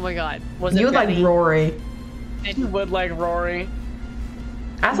name? Oh my god. Was it You would like Benny? Rory. You would like Rory.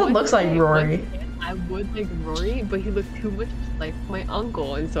 Aslan looks like Rory. I would like Rory, but he looked too much like my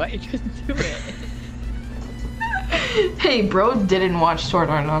uncle, and so I just do it. Hey, bro didn't watch Sword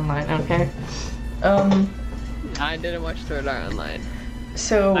Art Online, okay? I didn't watch Sword Art Online.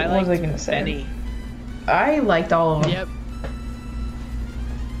 So, what was I gonna say? Benny. I liked all of them. Yep.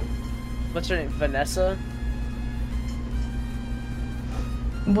 What's her name? Vanessa?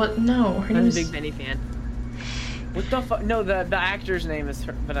 What? No, her I'm name a is... big Benny fan. What the fuck? No, the actor's name is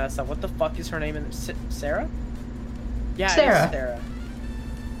Vanessa. What the fuck is her name in Sarah? Yeah, Sarah. It's Sarah.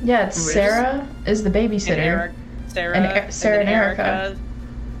 Yeah, it's Who is? Sarah is the babysitter. And Sarah and then Erica.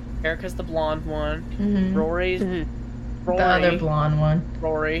 Erica's the blonde one. Mhm. Rory's Mhm. Rory. The other blonde one.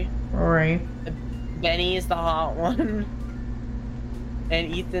 Rory. Benny is the hot one.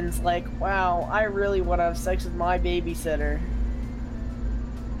 And Ethan's like, wow, I really want to have sex with my babysitter.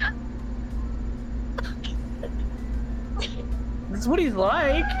 That's what he's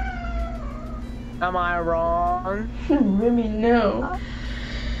like. Am I wrong? Remy, no.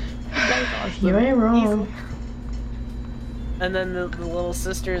 You ain't wrong. And then the little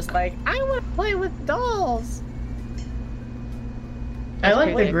sister is like, I want to play with dolls. I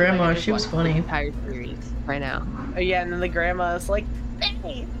like the I grandma. just She was watched the funny. entire series right now. Yeah, and then the grandma is like,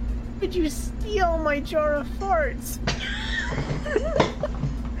 Benny, did you steal my jar of farts?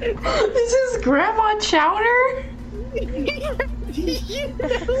 This is Grandma Chowder? You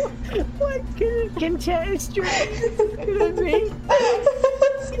know what kateyxd gonna be?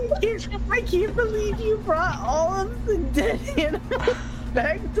 I can't believe you brought all of the dead animals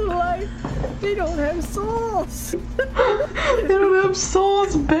back to life. They don't have souls. They don't have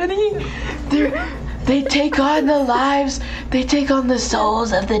souls, Benny. They take on the lives. They take on the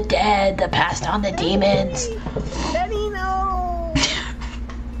souls of the dead that passed on the demons. Benny, no.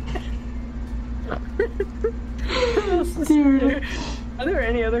 Dude. Are there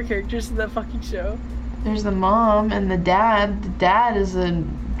any other characters in that fucking show? There's the mom and the dad. The dad is a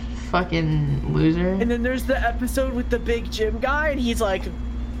fucking loser. And then there's the episode with the big gym guy, and he's like,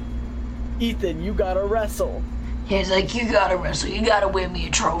 Ethan, you gotta wrestle. He's like, you gotta wrestle. You gotta win me a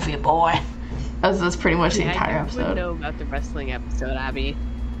trophy, boy. That's pretty much the entire I episode. would know about the wrestling episode, Abby.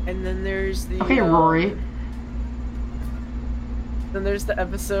 And then there's the Okay, Rory. Then there's the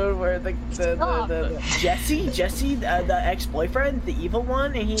episode where the Jesse, the ex-boyfriend, the evil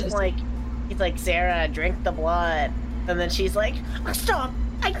one, and he's like, Sarah, drink the blood, and then she's like, oh, stop,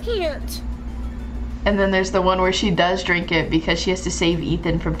 I can't. And then there's the one where she does drink it because she has to save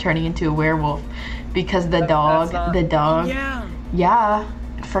Ethan from turning into a werewolf because the dog. Yeah,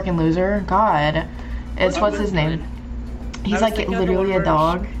 freaking loser. God, what's his name? He's like literally a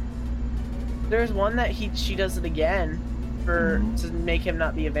dog. There's one that she does it again to make him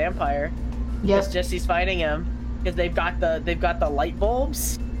not be a vampire. Yep. Because Jesse's fighting him because they've got the light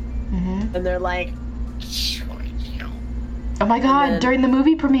bulbs, and they're like, oh my god! During the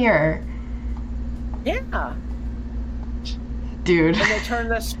movie premiere. Yeah. Dude. And they turn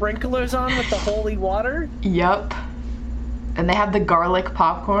the sprinklers on with the holy water. Yup. And they have the garlic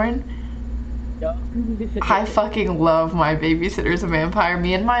popcorn. Yup. I fucking love My Babysitter's a Vampire.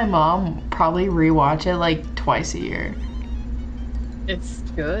 Me and my mom probably rewatch it like twice a year. It's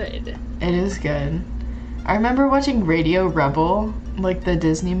good. It is good. I remember watching Radio Rebel, like the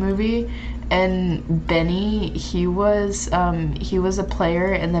Disney movie, and Benny, he was a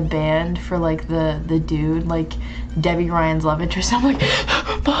player in the band for like the dude, like Debbie Ryan's love interest. I'm like,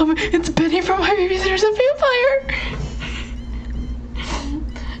 Mom, it's Benny from My Babysitter's a Vampire.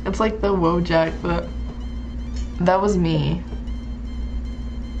 It's like the Wojak, but that was me.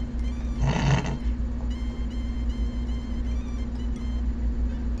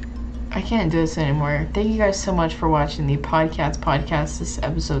 I can't do this anymore. Thank you guys so much for watching the Podcats Podcast. This is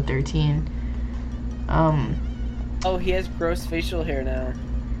episode 13. Oh, he has gross facial hair now.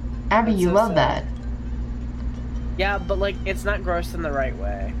 Abby, That's you so love sad. that. Yeah, but like it's not gross in the right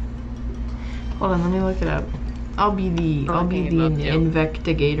way. Hold on, let me look it up. I'll be the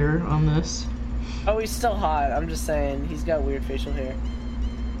investigator on this. Oh, he's still hot. I'm just saying, he's got weird facial hair.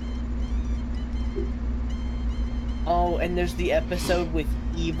 Oh, and there's the episode with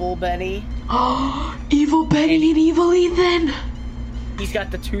Evil Benny. Oh, Evil Benny and Evil Ethan! He's got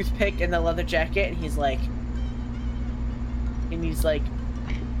the toothpick and the leather jacket, and he's like... And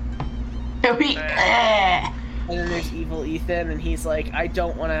then there's Evil Ethan, and he's like, I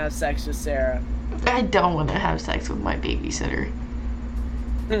don't want to have sex with Sarah. I don't want to have sex with my babysitter.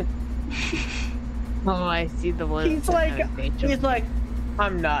 Oh, I see the one. He's like,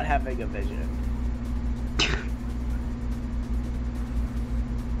 I'm not having a vision.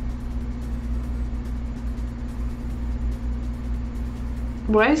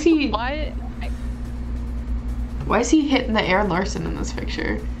 Why is he hitting the Aaron Larson in this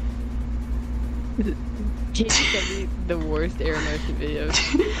picture? He sent me the worst Aaron Larson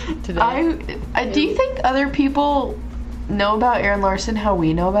videos today. Do you think other people know about Aaron Larson how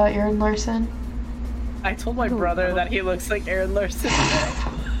we know about Aaron Larson? I told my brother that he looks like Aaron Larson.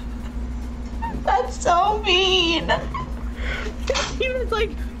 That's so mean. He was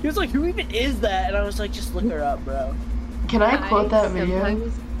like, who even is that? And I was like, just look her up, bro. Can I quote that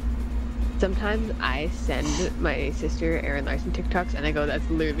video? Sometimes I send my sister Aaron Larson TikToks and I go, that's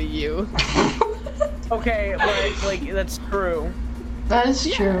literally you. Okay, but like that's true. That is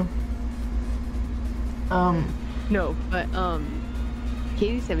true. No, but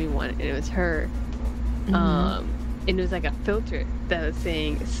Katie sent me one and it was her. And it was like a filter that was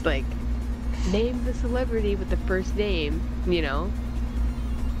saying, it's like, name the celebrity with the first name, you know?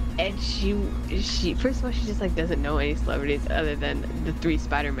 And she first of all, she just like doesn't know any celebrities other than the 3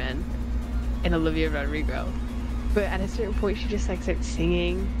 Spider-Men and Olivia Rodrigo. But at a certain point, she just like starts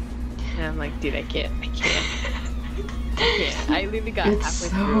singing, and I'm like, dude, I can't. I literally got halfway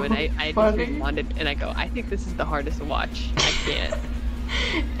through, and I just responded, and I go, I think this is the hardest to watch. I can't.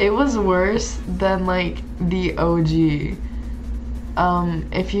 It was worse than like the OG.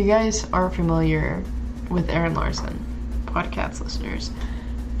 If you guys are familiar with Aaron Larson, Podcats listeners,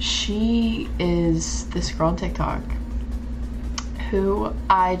 she is this girl on TikTok who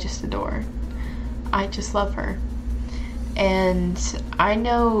I just adore. I just love her. And I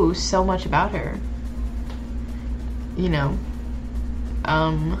know so much about her. You know.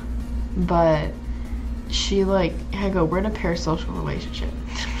 But she like, I go, we're in a parasocial relationship.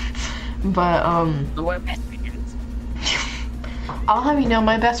 But, We're best friends. I'll have you know,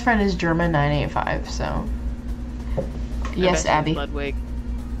 my best friend is German985, so. Yes, Abby. Ludwig.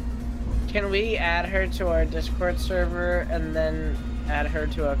 Can we add her to our Discord server and then add her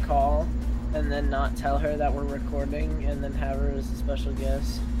to a call and then not tell her that we're recording and then have her as a special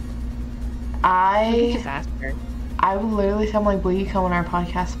guest? I just ask her. I will literally tell him, like, will you come on our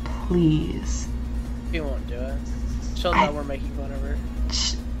podcast, please? She won't do it. She'll know we're making fun of her.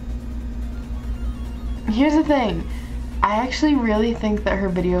 Here's the thing. I actually really think that her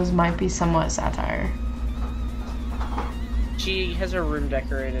videos might be somewhat satire. She has her room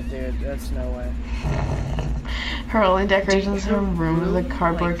decorated, dude. That's no way. Her only decorations in her room is a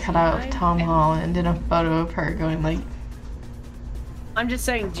cardboard cutout of Tom Holland and a photo of her going like... I'm just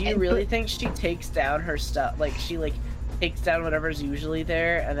saying, do you really think she takes down her stuff? Like, she, like, takes down whatever's usually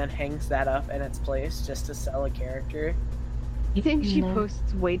there and then hangs that up in its place just to sell a character? You think she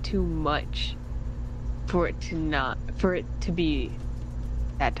posts way too much for it to be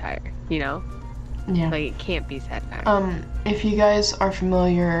satire, you know? Yeah. Like, it can't be satire. If you guys are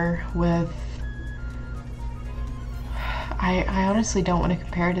familiar with... I honestly don't want to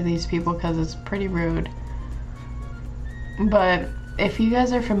compare to these people because it's pretty rude. But if you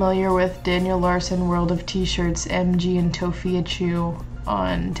guys are familiar with Daniel Larson, World of T-Shirts, MG, and Tofia Chu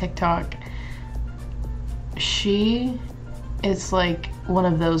on TikTok, she is like one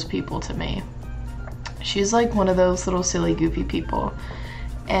of those people to me. She's like one of those little silly goofy people.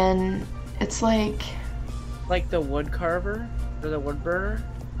 And it's like... Like the wood carver? Or the wood burner?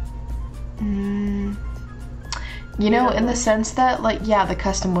 You know, in the sense that, like, yeah, the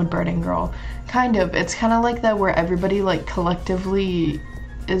custom wood burning girl. Kind of. It's kind of like that where everybody, like, collectively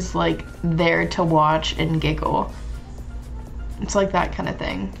is, like, there to watch and giggle. It's like that kind of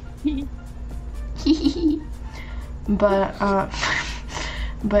thing.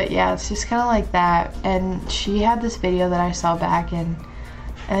 But yeah, it's just kind of like that. And she had this video that I saw back in,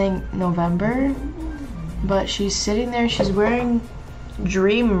 I think, November. But she's sitting there, she's wearing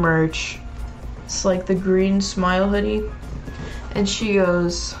Dream merch. It's like the green smile hoodie. And she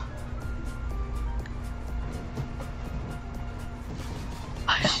goes,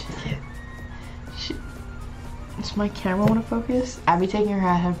 does my camera want to focus? Abby taking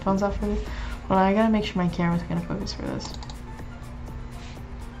her headphones off for this? Well, I gotta make sure my camera's gonna focus for this.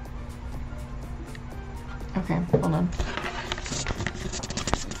 Okay, hold on.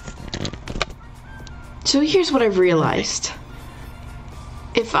 So here's what I've realized.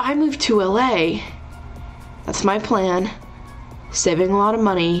 If I move to LA, that's my plan, saving a lot of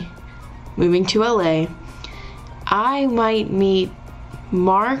money, moving to LA, I might meet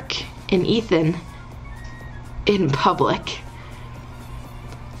Mark and Ethan in public.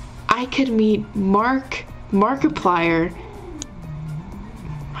 I could meet Markiplier,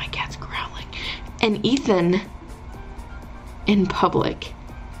 my cat's growling, and Ethan in public.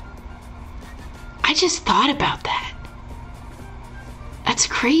 I just thought about that. That's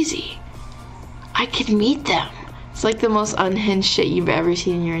crazy. I could meet them. It's like the most unhinged shit you've ever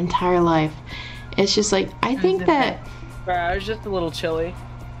seen in your entire life. It's just like, I think that... Bro, I was just a little chilly.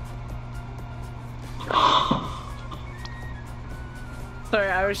 Sorry,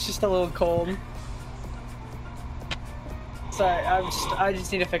 I was just a little cold. Sorry, I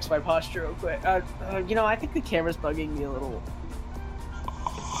just need to fix my posture real quick. You know, I think the camera's bugging me a little.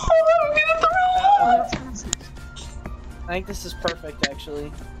 I'm gonna throw up! I think this is perfect,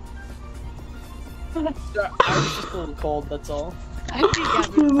 actually. I was just a little cold, that's all. I think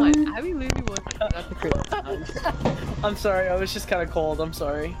Gabby's fine. Abby literally was not the Christmas. I'm sorry, I was just kind of cold, I'm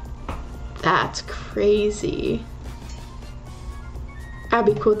sorry. That's crazy.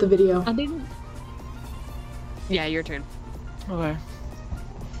 Abby, quote the video. I think... Yeah, your turn. Okay.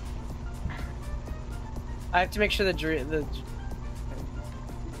 I have to make sure the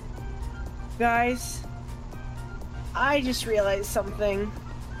guys, I just realized something.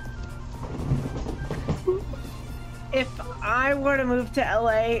 If I were to move to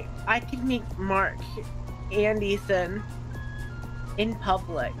LA, I could meet Mark and Ethan in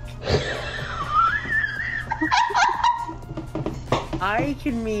public. I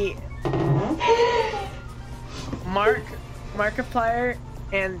can meet Markiplier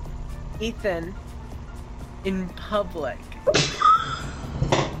and Ethan in public.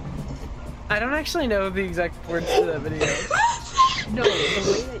 I don't actually know the exact words to that video. No, the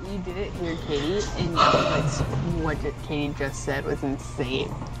way that you did it here, Katie, and like what Katie just said was insane.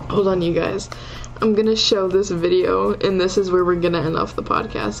 Hold on, you guys. I'm gonna show this video, and this is where we're gonna end off the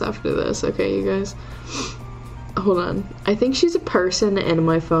podcast after this. Okay, you guys? Hold on. I think she's a person in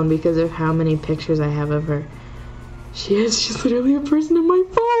my phone because of how many pictures I have of her. She's literally a person in my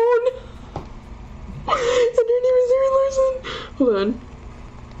phone! And her name is Erin Larson. Hold on.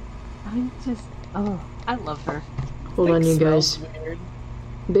 I love her. Hold on, you guys. Weird.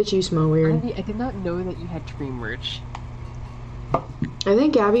 Bitch, you smell weird. I did not know that you had dream merch. I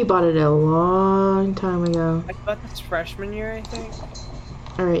think Gabby bought it a long time ago. I bought this freshman year, I think.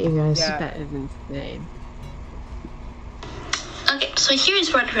 Alright, you guys. Yeah. That is insane. Okay, so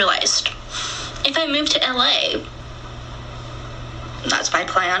here's what I realized. If I move to LA, that's my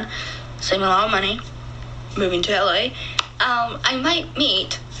plan, saving a lot of money, moving to LA, I might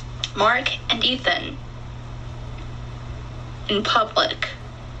meet Mark and Ethan in public.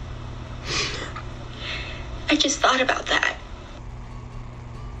 I just thought about that.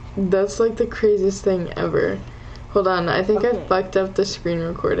 That's like the craziest thing ever. Hold on, I think I fucked up the screen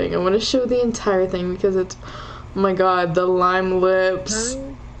recording. I want to show the entire thing because it's... Oh my god, the lime lips.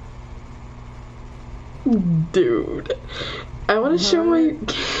 Dude. I want to show my...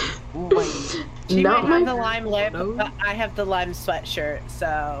 She Not might have my... the lime lip, but I have the lime sweatshirt,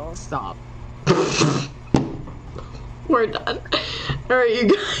 so... Stop. We're done. Alright, you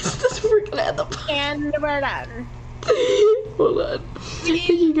guys, we're gonna end the podcast. And we're done. Hold on. Thank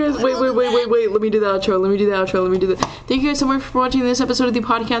you guys. Wait. Let me do the outro. Thank you guys so much for watching this episode of the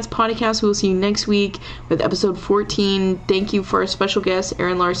Podcats Podcast. We'll see you next week with episode 14. Thank you for our special guest,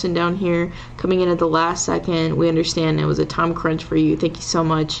 Erin Larson, down here, coming in at the last second. We understand it was a time crunch for you. Thank you so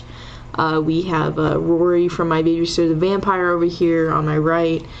much. We have Rory from My Baby Sister the Vampire over here on my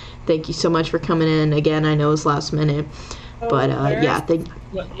right. Thank you so much for coming in. Again, I know it's last minute. But yeah,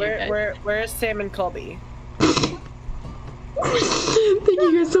 where's Sam and Colby? Thank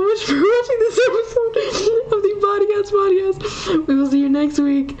you guys so much for watching this episode of the Podcats Podcast. We will see you next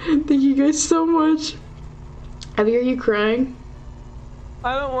week. Thank you guys so much. Abby, are you crying?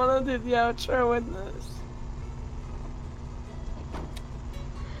 I don't want to do the outro with this.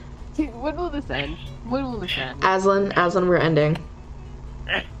 Dude, when will this end? Aslan, we're ending.